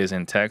Speed is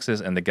in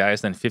Texas, and the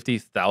guy's done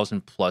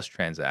 50,000 plus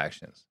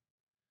transactions.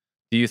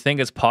 Do you think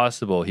it's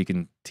possible he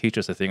can teach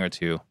us a thing or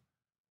two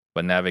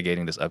about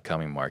navigating this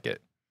upcoming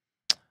market?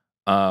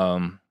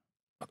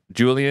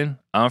 Julian,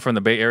 I'm from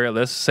the Bay Area.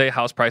 Let's say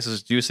house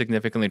prices do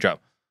significantly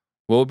drop.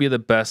 What would be the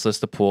best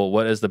list to pull?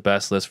 What is the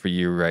best list for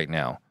you right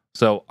now?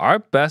 So our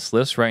best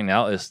list right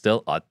now is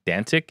still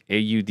Audantic,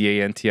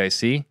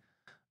 Audantic.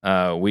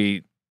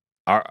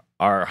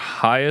 Our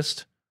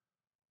highest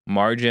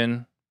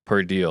margin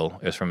per deal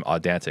is from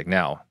Audantic.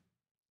 Now,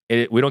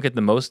 we don't get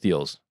the most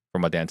deals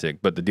from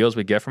Audantic, but the deals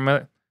we get from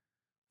it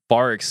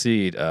far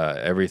exceed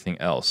everything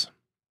else.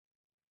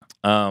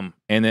 And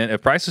then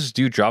if prices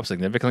do drop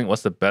significantly,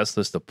 what's the best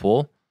list to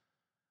pull?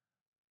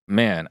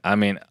 Man, I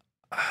mean,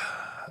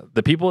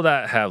 the people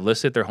that have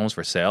listed their homes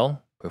for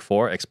sale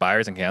before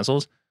expires and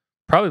cancels,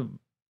 probably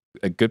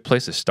a good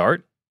place to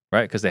start,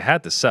 right? Because they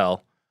had to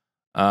sell.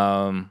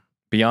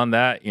 Beyond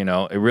that,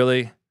 it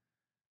really,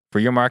 for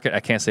your market, I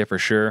can't say for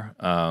sure.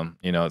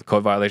 The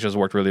code violations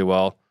worked really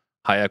well.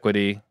 High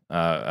equity,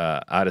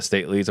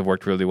 out-of-state leads have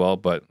worked really well.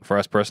 But for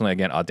us personally,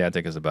 again,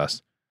 Audantic is the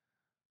best.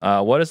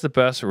 What is the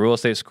best real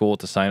estate school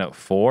to sign up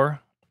for?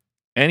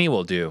 Any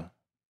will do.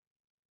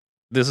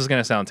 This is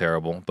going to sound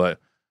terrible, but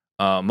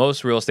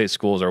most real estate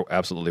schools are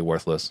absolutely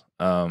worthless.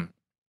 I'm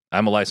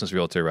a licensed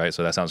realtor, right?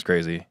 So that sounds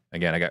crazy.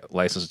 Again, I got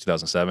licensed in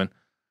 2007.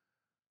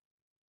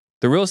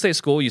 The real estate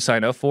school you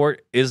sign up for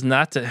is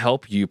not to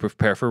help you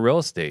prepare for real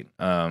estate.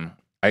 I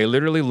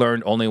literally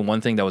learned only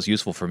one thing that was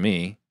useful for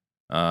me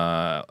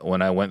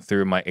when I went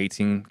through my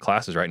 18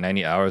 classes, right?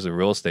 90 hours of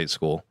real estate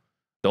school.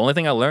 The only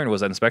thing I learned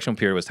was that inspection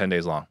period was 10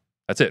 days long.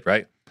 That's it,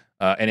 right?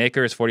 An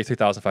acre is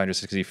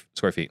 43,560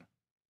 square feet.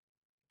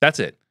 That's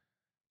it.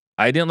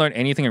 I didn't learn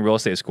anything in real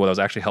estate school that was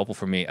actually helpful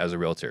for me as a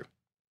realtor.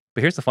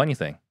 But here's the funny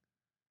thing.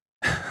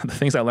 The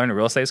things I learned in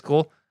real estate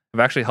school have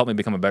actually helped me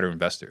become a better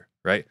investor,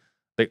 right?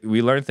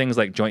 We learn things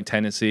like joint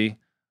tenancy,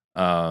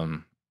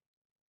 how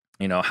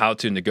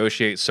to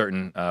negotiate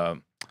certain,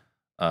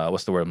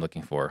 what's the word I'm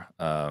looking for?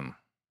 There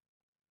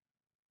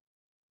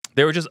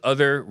were just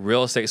other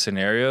real estate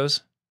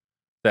scenarios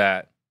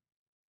that,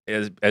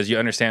 as you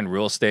understand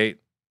real estate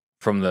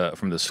from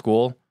the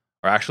school,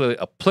 are actually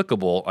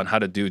applicable on how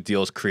to do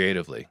deals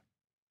creatively.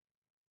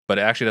 But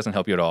it actually doesn't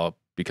help you at all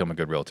become a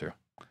good realtor.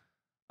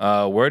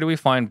 Where do we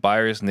find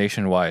buyers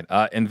nationwide?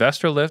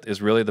 InvestorLift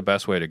is really the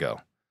best way to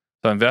go.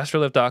 So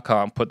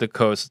investorlift.com, put the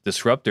codes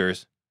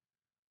disruptors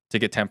to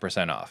get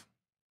 10% off.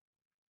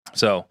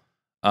 So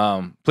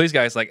please,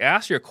 guys,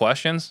 ask your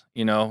questions.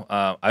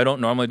 I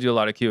don't normally do a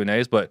lot of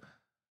Q&As, but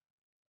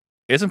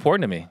it's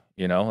important to me.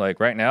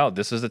 Right now,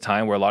 this is the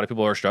time where a lot of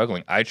people are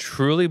struggling. I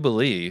truly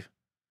believe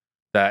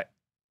that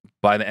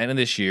by the end of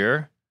this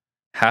year,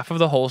 half of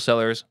the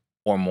wholesalers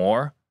or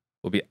more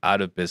will be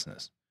out of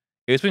business.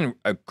 It's been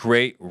a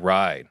great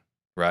ride,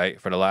 right,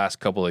 for the last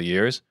couple of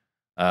years.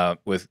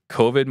 With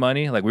COVID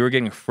money, we were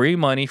getting free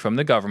money from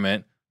the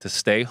government to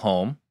stay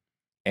home,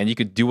 and you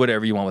could do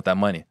whatever you want with that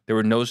money. There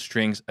were no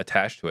strings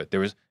attached to it. It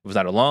was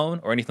not a loan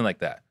or anything like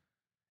that.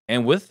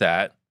 And with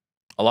that,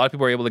 a lot of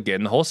people are able to get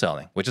into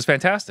wholesaling, which is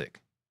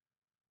fantastic.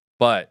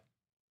 But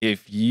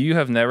if you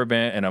have never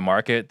been in a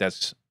market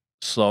that's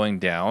slowing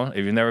down,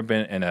 if you've never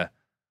been in a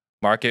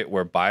market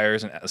where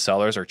buyers and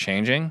sellers are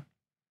changing,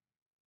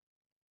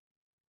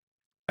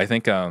 I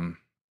think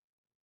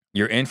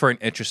you're in for an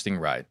interesting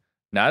ride.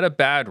 Not a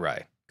bad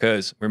ride,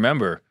 because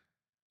remember,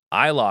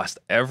 I lost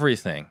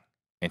everything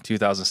in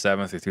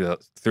 2007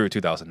 through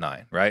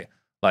 2009, right?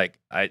 Like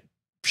I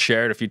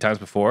shared a few times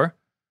before.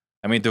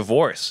 I mean,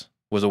 divorce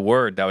was a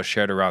word that was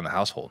shared around the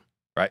household,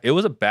 right? It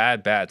was a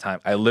bad time.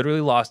 I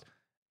literally lost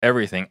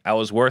everything. I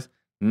was worth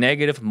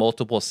negative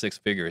multiple six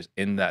figures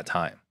in that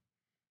time.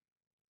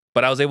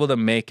 But I was able to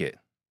make it,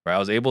 right? I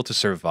was able to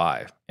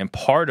survive. And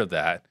part of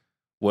that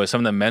was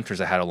some of the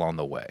mentors I had along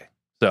the way.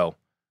 So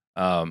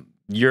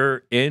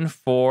you're in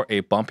for a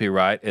bumpy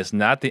ride. It's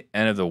not the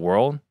end of the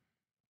world,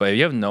 but if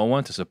you have no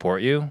one to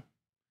support you,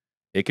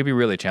 it could be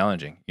really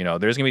challenging. You know,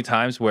 there's going to be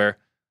times where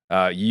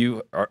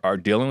you are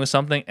dealing with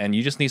something and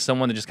you just need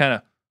someone to just kind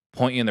of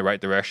point you in the right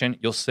direction.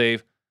 You'll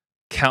save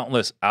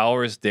countless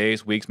hours,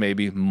 days, weeks,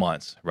 maybe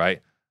months,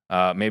 right?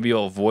 Maybe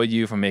it'll avoid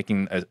you from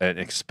making an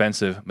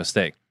expensive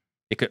mistake.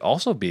 It could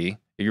also be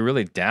if you're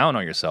really down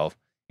on yourself,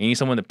 you need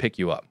someone to pick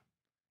you up.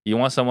 You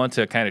want someone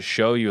to kind of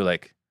show you,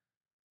 like,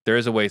 there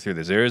is a way through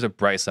this. There is a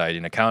bright side,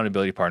 an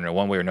accountability partner,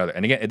 one way or another.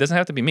 And again, it doesn't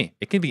have to be me.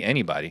 It can be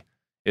anybody.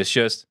 It's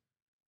just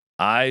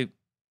I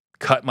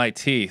cut my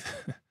teeth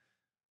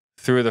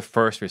through the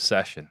first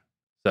recession.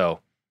 So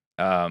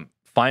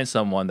find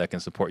someone that can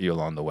support you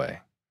along the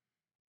way.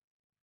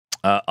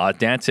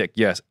 Audantic,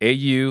 yes,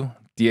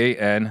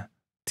 AUDANTIC.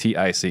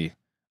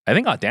 I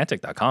think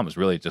Audantic.com is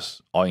really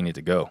just all you need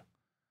to go.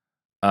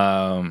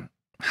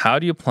 How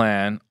do you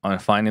plan on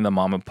finding the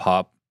mom and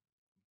pop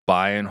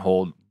buy and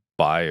hold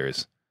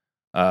buyers?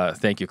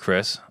 Thank you,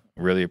 Chris.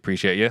 Really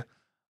appreciate you.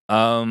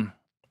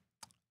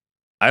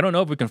 I don't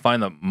know if we can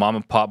find the mom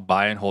and pop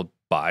buy and hold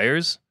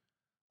buyers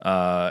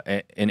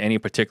in any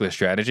particular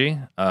strategy.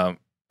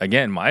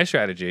 Again, my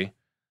strategy,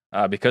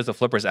 because the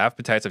flippers'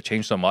 appetites have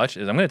changed so much,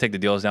 is I'm going to take the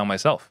deals down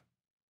myself.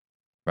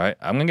 Right?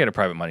 I'm going to get a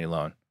private money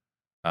loan,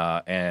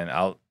 and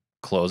I'll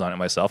close on it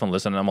myself and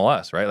list on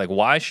MLS. Right? Like,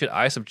 why should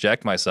I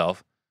subject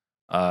myself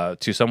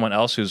to someone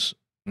else who's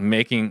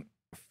making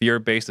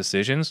fear-based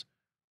decisions,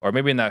 or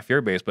maybe not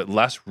fear-based, but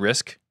less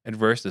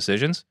risk-adverse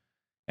decisions,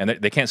 and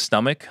they can't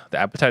stomach the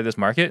appetite of this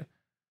market?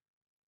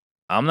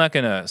 I'm not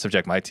going to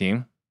subject my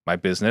team, my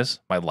business,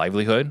 my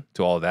livelihood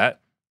to all of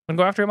that. I'm going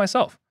to go after it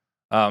myself.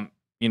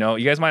 You know,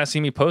 you guys might have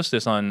seen me post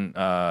this on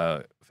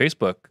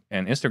Facebook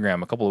and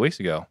Instagram a couple of weeks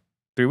ago,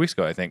 3 weeks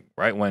ago, I think,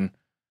 right when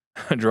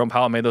Jerome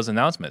Powell made those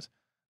announcements.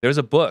 There's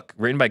a book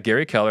written by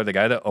Gary Keller, the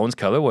guy that owns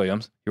Keller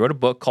Williams. He wrote a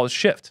book called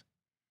Shift.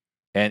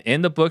 And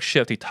in the book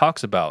Shift, he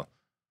talks about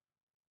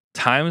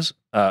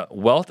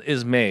wealth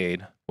is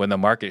made when the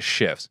market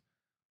shifts.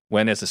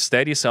 When it's a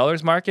steady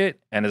seller's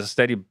market and it's a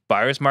steady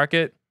buyer's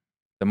market,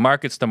 the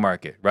market's the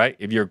market, right?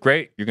 If you're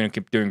great, you're going to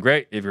keep doing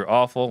great. If you're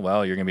awful,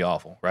 well, you're going to be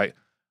awful, right?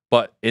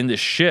 But in the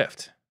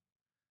shift,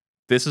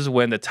 this is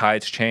when the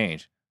tides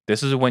change.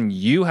 This is when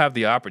you have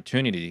the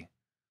opportunity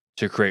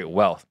to create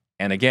wealth.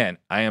 And again,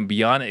 I am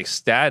beyond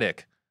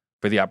ecstatic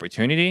for the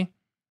opportunity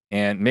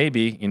and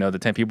maybe, you know, the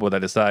 10 people that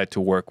decide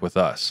to work with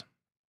us.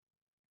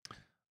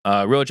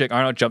 Real Jake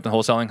Arnold jumped in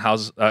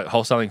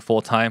wholesaling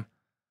full time.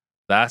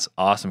 That's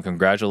awesome.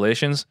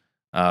 Congratulations.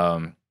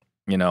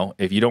 You know,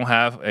 if you don't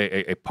have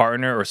a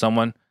partner or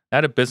someone,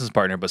 not a business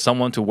partner, but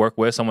someone to work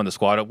with, someone to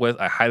squad up with,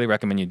 I highly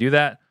recommend you do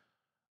that.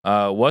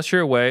 What's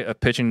your way of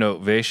pitching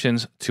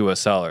novations to a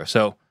seller?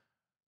 So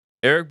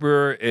Eric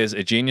Brewer is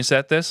a genius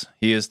at this.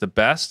 He is the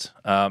best.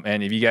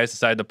 And if you guys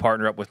decide to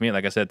partner up with me,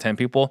 like I said, 10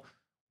 people,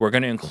 we're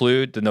going to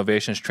include the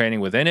novations training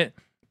within it.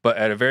 But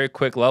at a very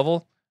quick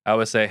level, I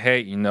would say, hey,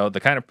 you know, the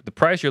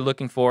price you're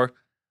looking for,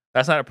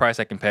 that's not a price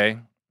I can pay.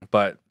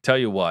 But tell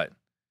you what,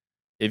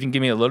 if you can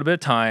give me a little bit of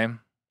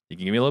time, you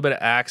can give me a little bit of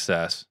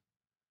access,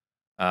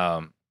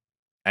 I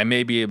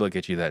may be able to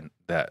get you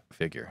that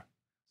figure.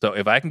 So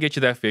if I can get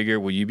you that figure,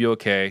 will you be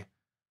okay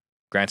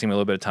granting me a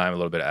little bit of time, a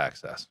little bit of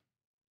access?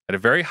 At a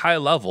very high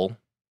level,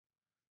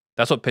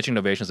 that's what pitching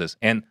novations is.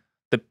 And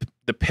the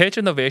pitch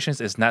of novations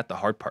is not the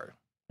hard part,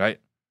 right?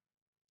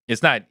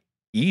 It's not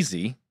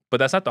easy, but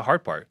that's not the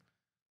hard part.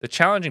 The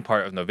challenging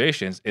part of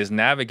novations is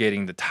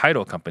navigating the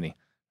title company,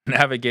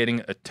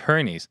 navigating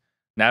attorneys,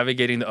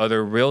 navigating the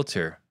other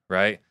realtor,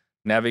 right?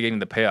 Navigating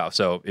the payoff.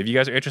 So if you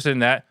guys are interested in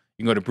that,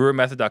 you can go to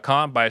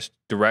brewermethod.com, buy us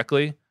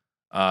directly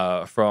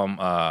from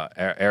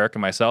Eric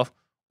and myself.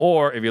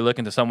 Or if you're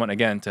looking to someone,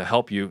 again, to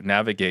help you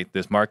navigate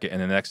this market in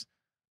the next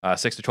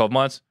 6 to 12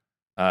 months,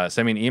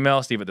 send me an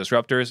email,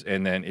 Steve@Disruptors.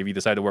 And then if you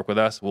decide to work with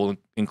us, we'll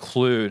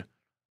include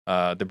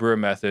the Brewer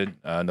Method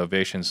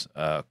Novations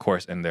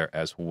course in there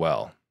as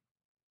well.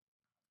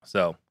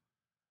 So,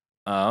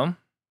 you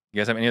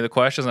guys have any other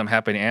questions? I'm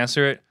happy to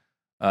answer it.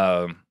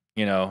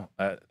 You know,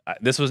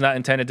 this was not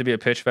intended to be a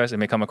pitch fest. It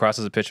may come across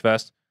as a pitch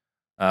fest.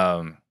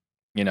 You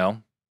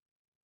know,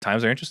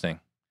 times are interesting.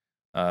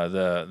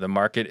 The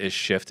market is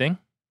shifting.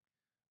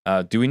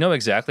 Do we know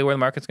exactly where the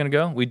market's going to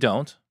go? We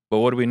don't. But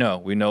what do we know?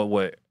 We know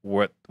what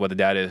the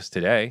data is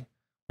today.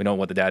 We know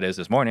what the data is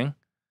this morning.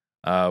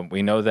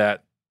 We know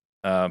that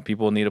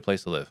people need a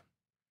place to live.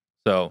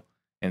 So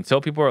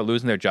until people are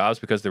losing their jobs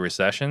because of the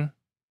recession,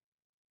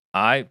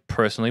 I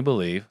personally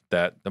believe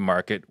that the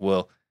market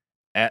will,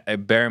 at a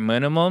bare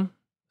minimum,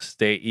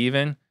 stay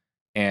even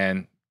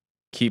and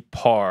keep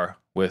par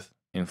with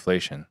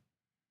inflation.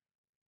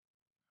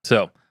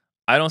 So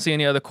I don't see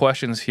any other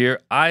questions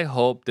here. I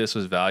hope this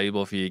was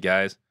valuable for you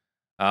guys.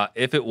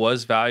 If it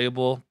was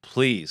valuable,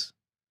 please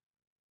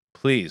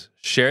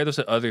share this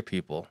with other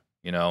people.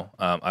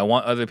 I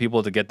want other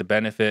people to get the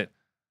benefit,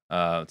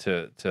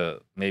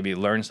 to maybe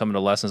learn some of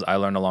the lessons I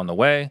learned along the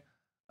way.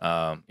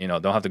 Don't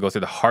have to go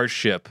through the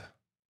hardship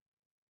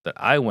that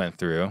I went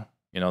through.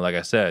 Like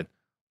I said,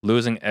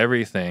 losing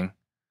everything,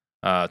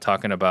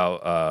 talking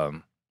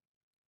about,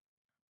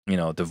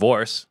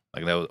 divorce.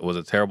 Like that was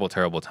a terrible,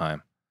 terrible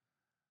time.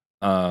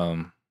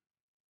 So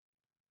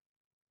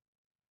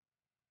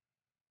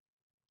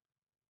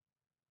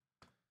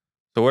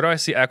where do I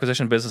see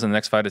acquisition business in the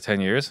next 5 to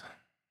 10 years?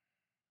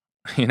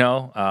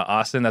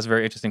 Austin, that's a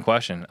very interesting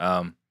question.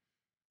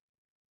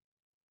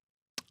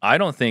 I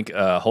don't think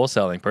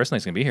wholesaling personally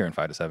is going to be here in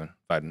 5 to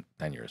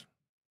 10 years.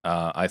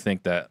 I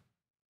think that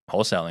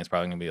wholesaling is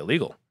probably going to be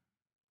illegal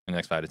in the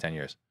next 5 to 10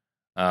 years.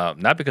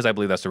 Not because I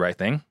believe that's the right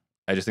thing.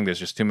 I just think there's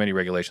just too many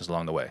regulations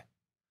along the way.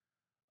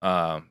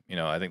 I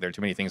think there are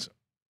too many things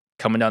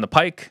coming down the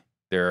pike.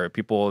 There are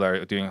people that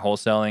are doing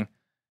wholesaling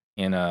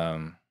in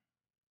a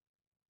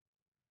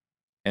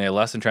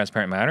less than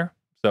transparent manner.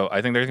 So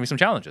I think there's going to be some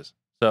challenges.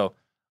 So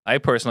I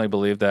personally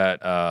believe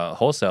that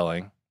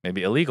wholesaling may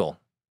be illegal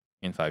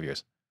in 5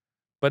 years.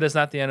 But it's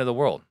not the end of the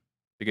world,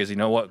 because you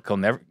know what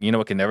can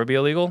never be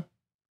illegal?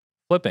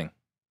 Flipping,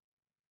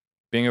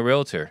 being a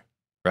realtor,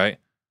 right?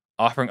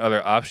 Offering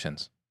other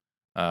options,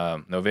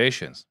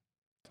 novations.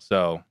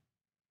 So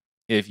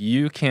if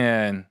you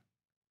can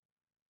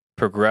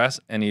progress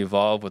and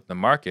evolve with the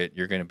market,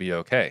 you're going to be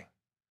okay.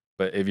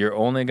 But if you're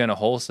only going to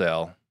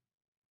wholesale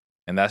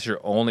and that's your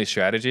only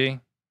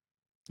strategy,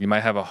 you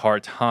might have a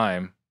hard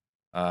time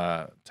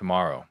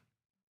tomorrow,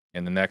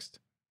 in the next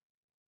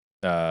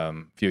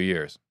few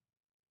years.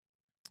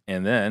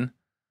 And then,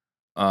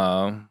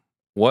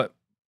 what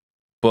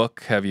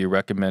book have you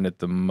recommended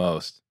the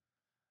most?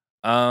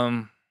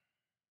 What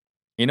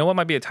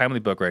might be a timely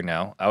book right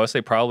now? I would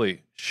say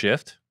probably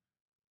Shift,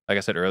 like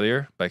I said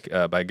earlier,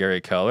 by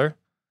Gary Keller.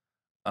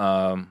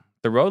 The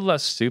Road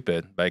Less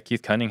Stupid by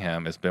Keith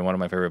Cunningham has been one of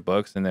my favorite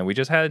books. And then we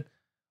just had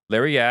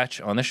Larry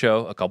Yatch on the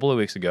show a couple of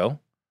weeks ago,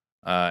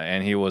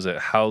 and he was at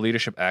How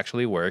Leadership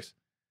Actually Works.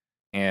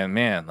 And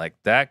man, like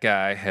that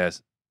guy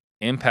has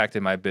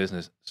impacted my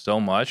business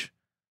so much.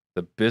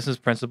 The business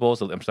principles,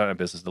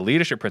 the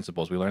leadership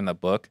principles we learned in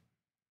that book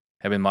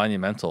have been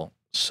monumental.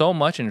 So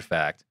much, in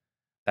fact,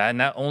 that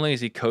not only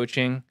is he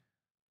coaching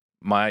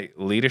my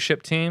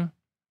leadership team,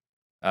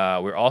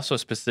 we're also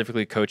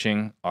specifically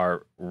coaching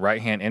our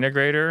right-hand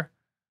integrator.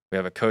 We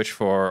have a coach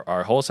for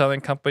our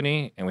wholesaling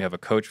company, and we have a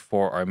coach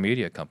for our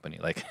media company.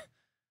 Like,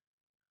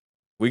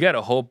 we got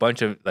a whole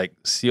bunch of like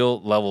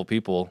SEAL level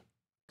people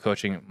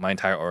coaching my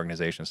entire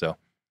organization. So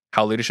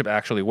How Leadership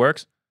Actually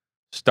Works,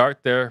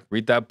 start there,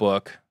 read that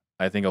book.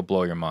 I think it'll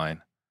blow your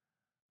mind.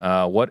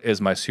 What is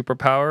my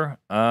superpower?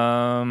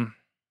 I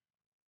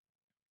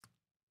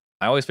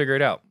always figure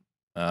it out.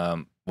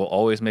 We'll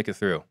always make it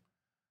through.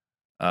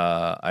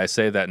 I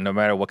say that no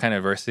matter what kind of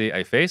adversity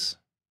I face,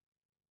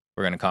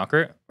 we're going to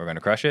conquer it. We're going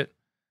to crush it.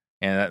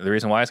 And the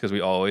reason why is because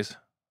we always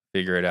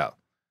figure it out.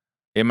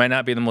 It might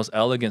not be the most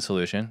elegant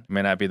solution. It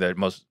may not be the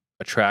most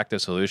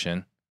attractive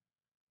solution,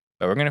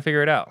 but we're going to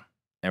figure it out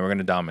and we're going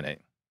to dominate.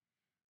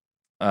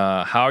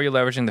 How are you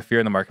leveraging the fear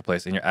in the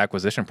marketplace in your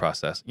acquisition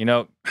process?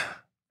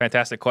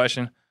 Fantastic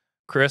question,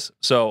 Chris.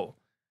 So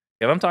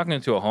if I'm talking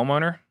to a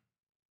homeowner,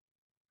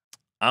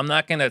 I'm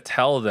not going to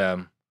tell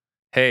them,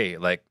 hey,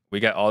 like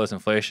we got all this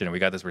inflation, we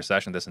got this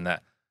recession, this and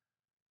that.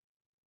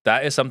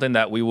 That is something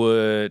that we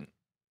would,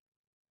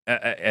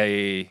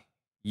 a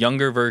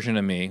younger version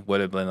of me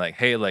would have been like,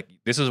 hey, like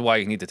this is why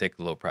you need to take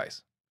the low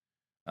price.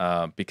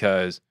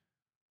 Because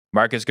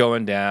market's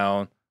going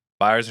down,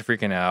 buyers are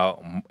freaking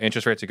out,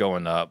 interest rates are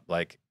going up,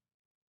 like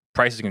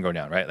prices can go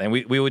down, right? And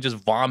we would just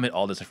vomit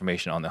all this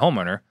information on the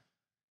homeowner.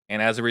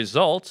 And as a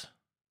result,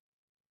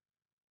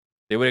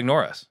 they would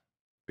ignore us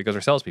because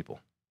we're salespeople.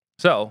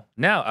 So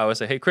now I would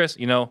say, hey, Chris,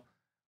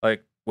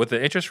 like with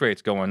the interest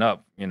rates going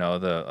up, a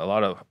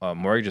lot of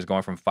mortgages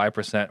going from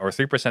 5% or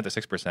 3% to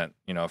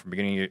 6%, from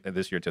beginning of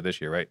this year to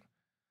this year, right?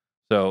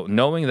 So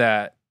knowing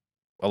that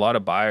a lot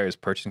of buyers'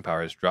 purchasing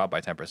power has dropped by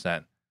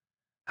 10%,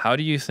 how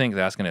do you think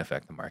that's going to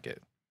affect the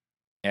market?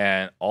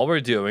 And all we're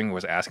doing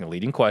was asking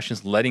leading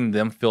questions, letting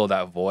them fill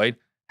that void,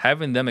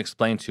 having them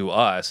explain to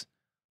us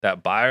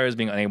that buyers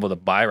being unable to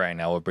buy right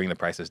now will bring the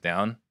prices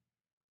down.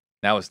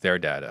 Now it's their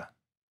data.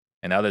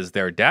 And now that it's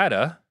their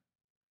data,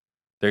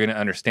 they're going to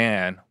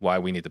understand why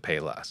we need to pay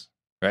less,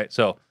 right?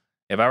 So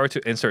if I were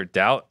to insert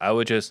doubt, I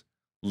would just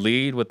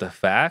lead with the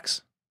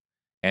facts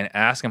and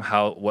ask them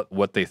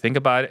what they think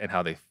about it and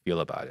how they feel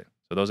about it.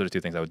 So those are the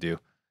two things I would do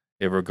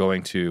if we're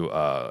going to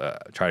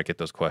try to get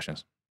those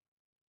questions.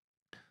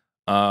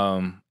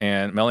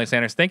 And Melanie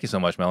Sanders, thank you so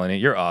much, Melanie.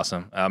 You're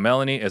awesome.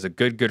 Melanie is a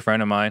good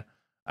friend of mine.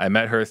 I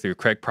met her through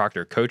Craig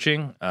Proctor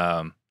Coaching.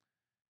 And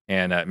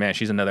man,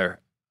 she's another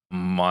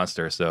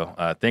monster.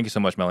 So thank you so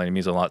much, Melanie. It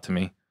means a lot to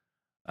me.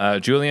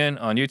 Julian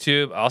on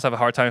YouTube, I also have a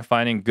hard time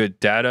finding good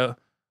data.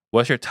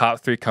 What's your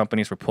top 3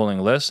 companies for pulling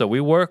lists? So we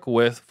work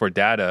with, for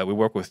data, we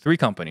work with 3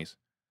 companies,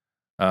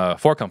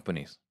 4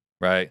 companies,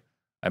 right?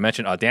 I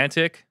mentioned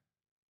Audantic,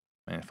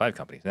 and 5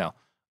 companies now.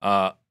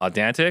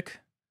 Audantic,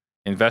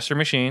 Investor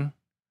Machine,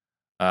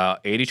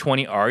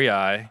 80/20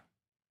 REI,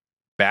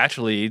 Batch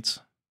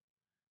Leads,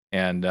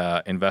 and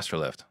Investor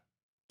Lift.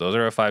 Those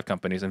are our 5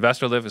 companies.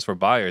 Investor Lift is for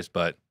buyers,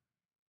 but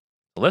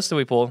the list that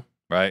we pull,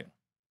 right?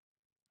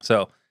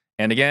 So,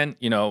 and again,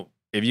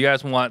 if you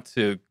guys want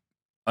to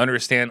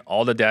understand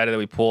all the data that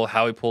we pull,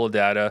 how we pull the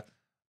data,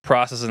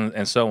 processes,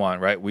 and so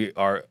on, right? We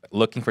are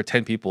looking for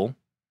 10 people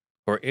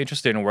who are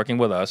interested in working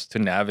with us to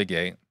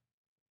navigate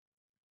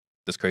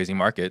this crazy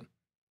market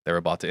that we're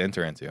about to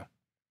enter into.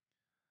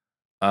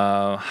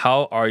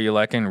 How are you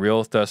liking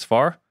Real thus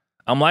far?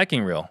 I'm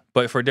liking Real,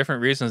 but for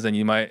different reasons than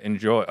you might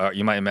enjoy,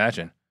 you might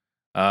imagine.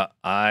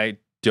 I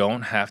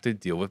don't have to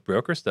deal with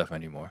broker stuff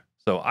anymore.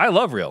 So I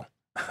love Real.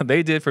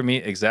 They did for me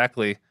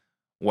exactly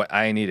what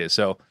I needed.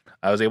 So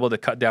I was able to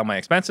cut down my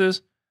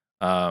expenses,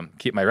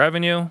 keep my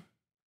revenue,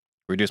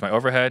 reduce my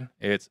overhead.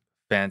 It's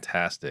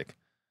fantastic.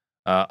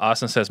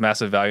 Austin says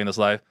massive value in this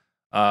life.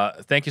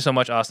 Thank you so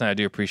much, Austin. I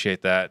do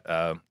appreciate that.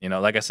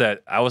 Like I said,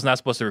 I was not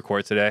supposed to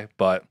record today,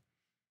 but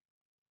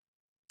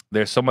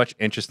there's so much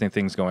interesting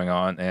things going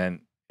on, and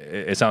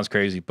it sounds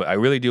crazy, but I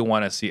really do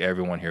want to see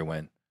everyone here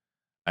win.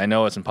 I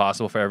know it's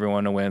impossible for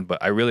everyone to win,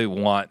 but I really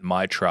want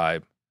my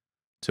tribe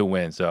to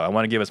win. So I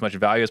want to give as much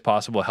value as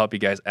possible, help you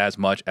guys as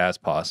much as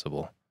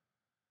possible.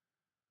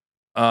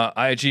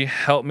 IG,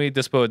 help me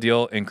dispo a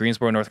deal in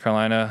Greensboro, North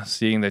Carolina,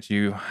 seeing that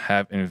you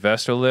have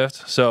Investor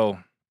Lift. So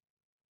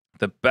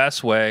the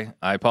best way,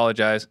 I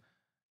apologize,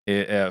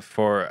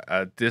 for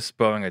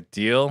dispoing a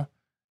deal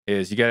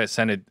is you got to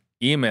send an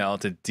email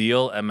to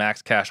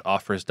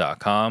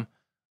deal@maxcashoffers.com.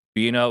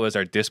 Bino is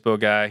our dispo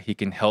guy. He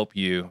can help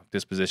you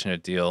disposition a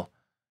deal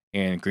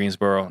in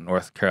Greensboro,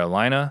 North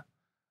Carolina.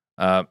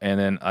 And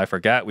then I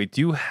forgot, we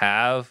do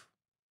have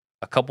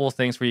a couple of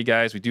things for you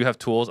guys. We do have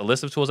tools, a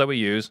list of tools that we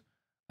use.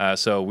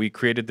 So we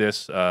created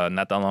this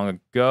not that long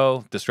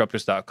ago,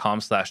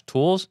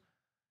 disruptors.com/tools.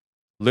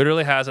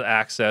 Literally has an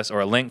access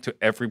or a link to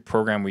every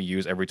program we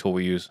use, every tool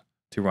we use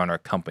to run our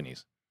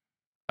companies.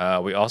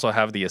 We also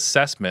have the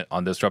assessment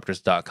on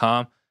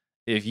disruptors.com.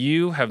 If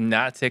you have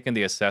not taken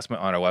the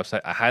assessment on our website,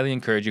 I highly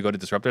encourage you to go to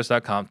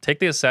disruptors.com, take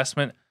the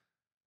assessment.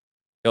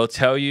 It'll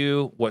tell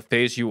you what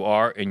phase you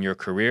are in your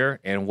career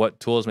and what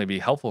tools may be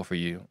helpful for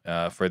you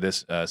for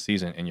this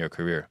season in your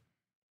career.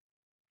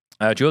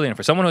 Julian,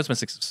 for someone who's been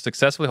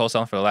successfully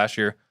wholesaling for the last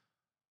year,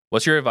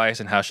 what's your advice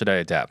and how should I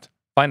adapt?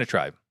 Find a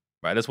tribe,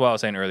 right? That's what I was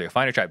saying earlier.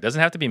 Find a tribe.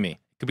 Doesn't have to be me. It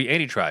could be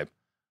any tribe.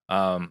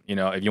 If you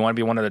want to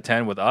be one of the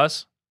 10 with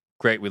us,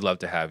 great. We'd love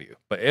to have you.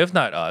 But if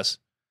not us,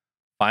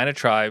 find a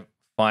tribe.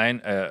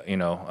 Find,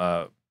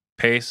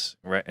 Pace,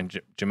 right, and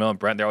Jamil and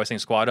Brent. They're always saying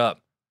squad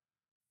up.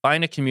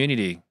 Find a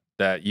community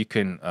that you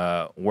can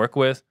work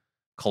with,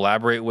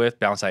 collaborate with,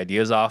 bounce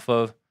ideas off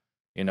of.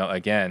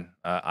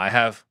 I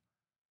have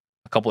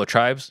a couple of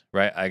tribes,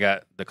 right? I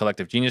got the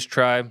Collective Genius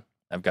tribe.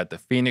 I've got the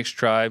Phoenix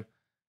tribe.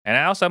 And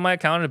I also have my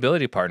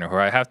accountability partner who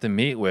I have to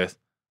meet with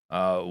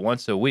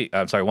once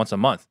a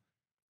month.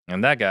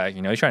 And that guy,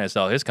 he's trying to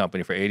sell his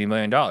company for $80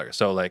 million.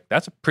 So,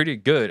 that's a pretty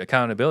good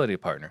accountability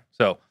partner.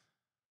 So,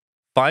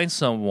 find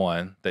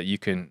someone that you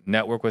can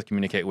network with,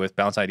 communicate with,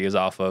 bounce ideas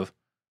off of,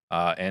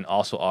 and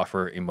also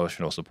offer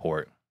emotional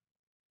support.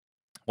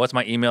 What's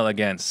my email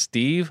again?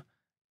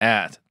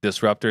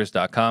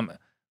 Steve@disruptors.com.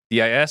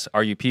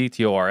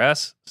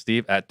 DISRUPTORS,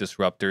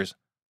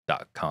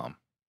 Steve@disruptors.com.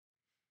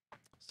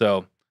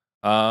 So,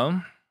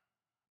 let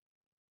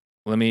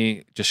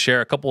me just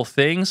share a couple of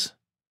things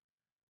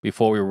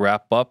before we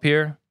wrap up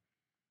here.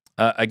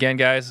 Again,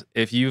 guys,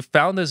 if you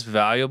found this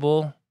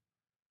valuable,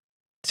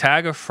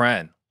 tag a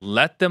friend.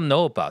 Let them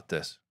know about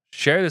this.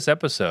 Share this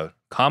episode.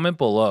 Comment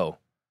below.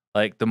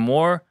 The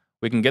more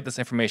we can get this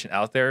information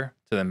out there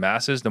to the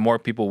masses, the more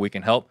people we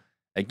can help.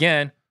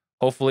 Again,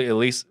 hopefully at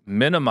least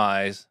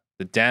minimize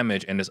the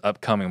damage in this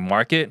upcoming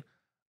market.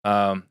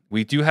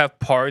 We do have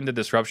Pardon the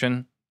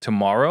Disruption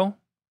tomorrow.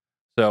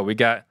 So we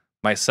got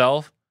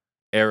myself,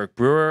 Eric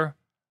Brewer,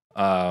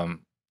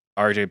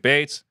 RJ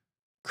Bates,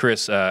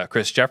 Chris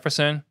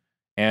Jefferson,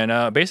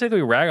 and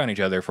basically rag on each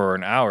other for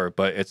an hour.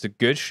 But it's a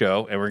good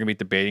show, and we're going to be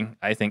debating,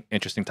 I think,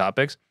 interesting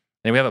topics.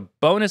 And we have a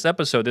bonus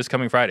episode this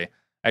coming Friday.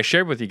 I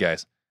shared with you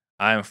guys,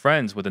 I am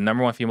friends with the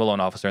 #1 female loan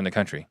officer in the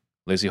country,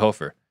 Lizzie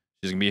Hofer.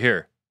 She's going to be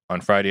here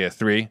on Friday at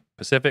 3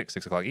 Pacific,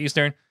 6 o'clock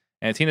Eastern.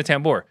 And Tina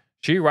Tambor,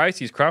 she writes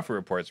these Crawford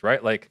reports,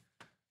 right?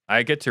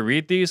 I get to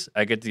read these.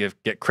 I get to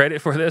get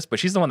credit for this, but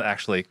she's the one that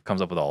actually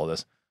comes up with all of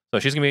this. So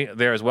she's going to be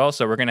there as well.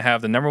 So we're going to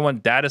have the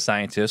 #1 data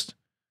scientist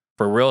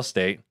for real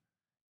estate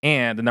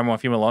and the #1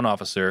 female loan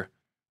officer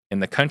in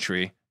the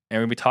country. And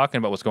we'll be talking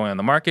about what's going on in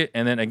the market.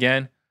 And then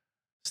again,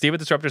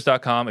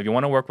 Steve@disruptors.com. If you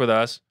want to work with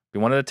us, be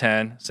one of the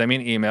 10, send me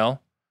an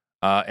email.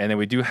 And then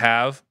we do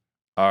have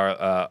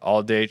our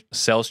all-day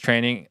sales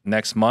training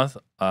next month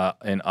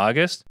in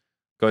August.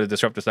 Go to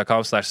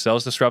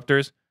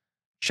disruptors.com/salesdisruptors.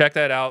 Check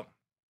that out.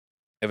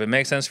 If it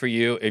makes sense for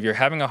you, if you're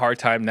having a hard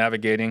time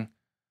navigating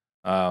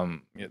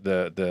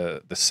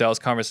the sales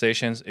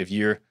conversations, if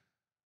you're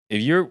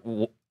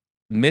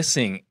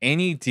missing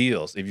any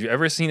deals, if you've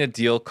ever seen a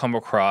deal come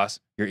across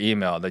your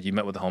email that you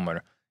met with the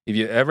homeowner, if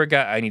you ever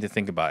got, I need to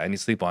think about it, I need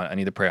to sleep on it, I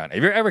need to pray on it.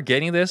 If you're ever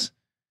getting this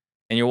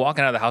and you're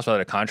walking out of the house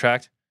without a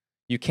contract,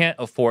 you can't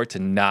afford to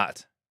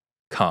not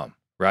come,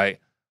 right?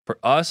 For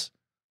us,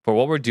 for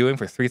what we're doing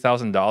for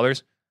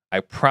 $3,000,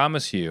 I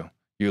promise you,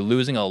 you're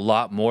losing a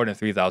lot more than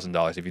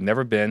 $3,000. If you've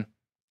never been,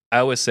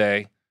 I would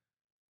say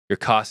you're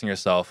costing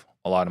yourself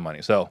a lot of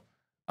money. So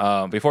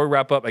before we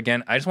wrap up,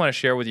 again, I just want to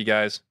share with you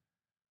guys,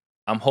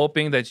 I'm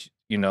hoping that,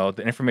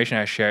 the information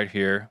I shared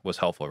here was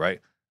helpful, right?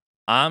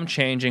 I'm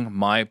changing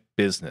my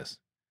business.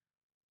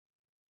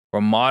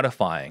 We're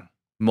modifying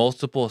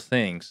multiple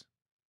things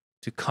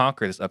to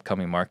conquer this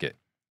upcoming market.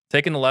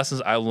 Taking the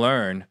lessons I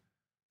learned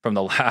from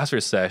the last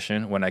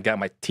recession when I got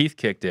my teeth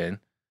kicked in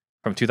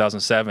from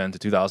 2007 to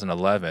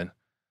 2011,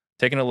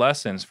 taking the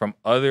lessons from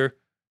other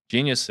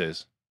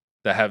geniuses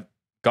that have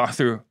gone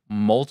through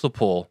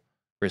multiple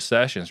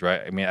recessions,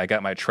 right? I mean, I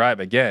got my tribe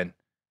again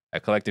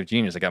at Collective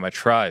Genius. I got my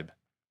tribe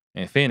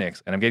in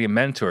Phoenix, and I'm getting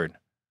mentored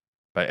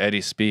by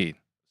Eddie Speed.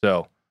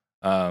 So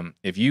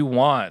if you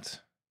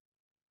want,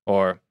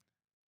 or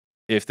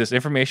if this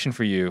information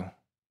for you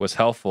was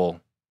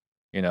helpful,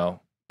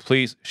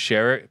 please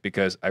share it,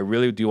 because I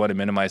really do want to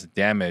minimize the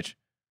damage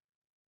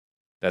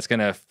that's going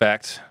to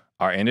affect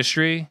our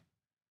industry,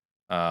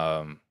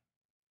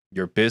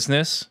 your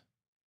business,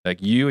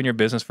 like you and your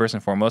business first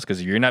and foremost, because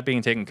if you're not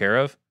being taken care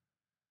of,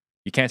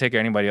 you can't take care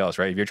of anybody else,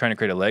 right? If you're trying to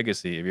create a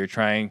legacy, if you're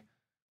trying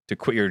to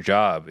quit your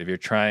job, if you're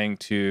trying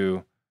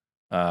to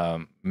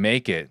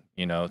make it,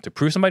 to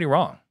prove somebody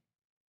wrong,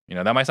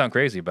 that might sound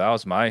crazy, but that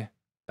was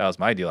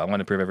my deal. I wanted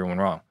to prove everyone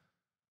wrong.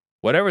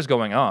 Whatever's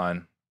going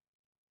on,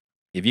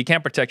 if you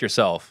can't protect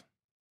yourself,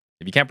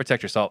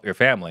 your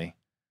family,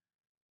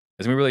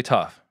 it's gonna be really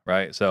tough,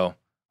 right? So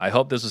I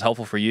hope this was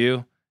helpful for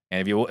you.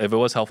 And if it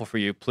was helpful for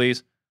you,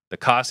 please, the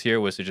cost here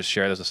was to just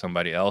share this with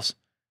somebody else.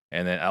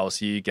 And then I will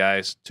see you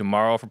guys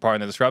tomorrow for Part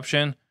in the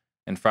Disruption,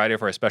 and Friday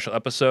for a special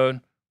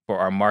episode for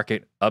our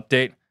market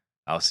update.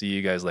 I'll see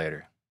you guys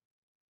later.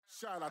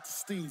 Shout out to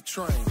Steve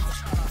Train.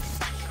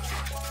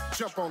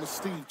 Jump on the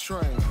Steve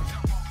Train.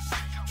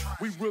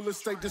 We real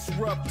estate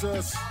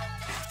disruptors.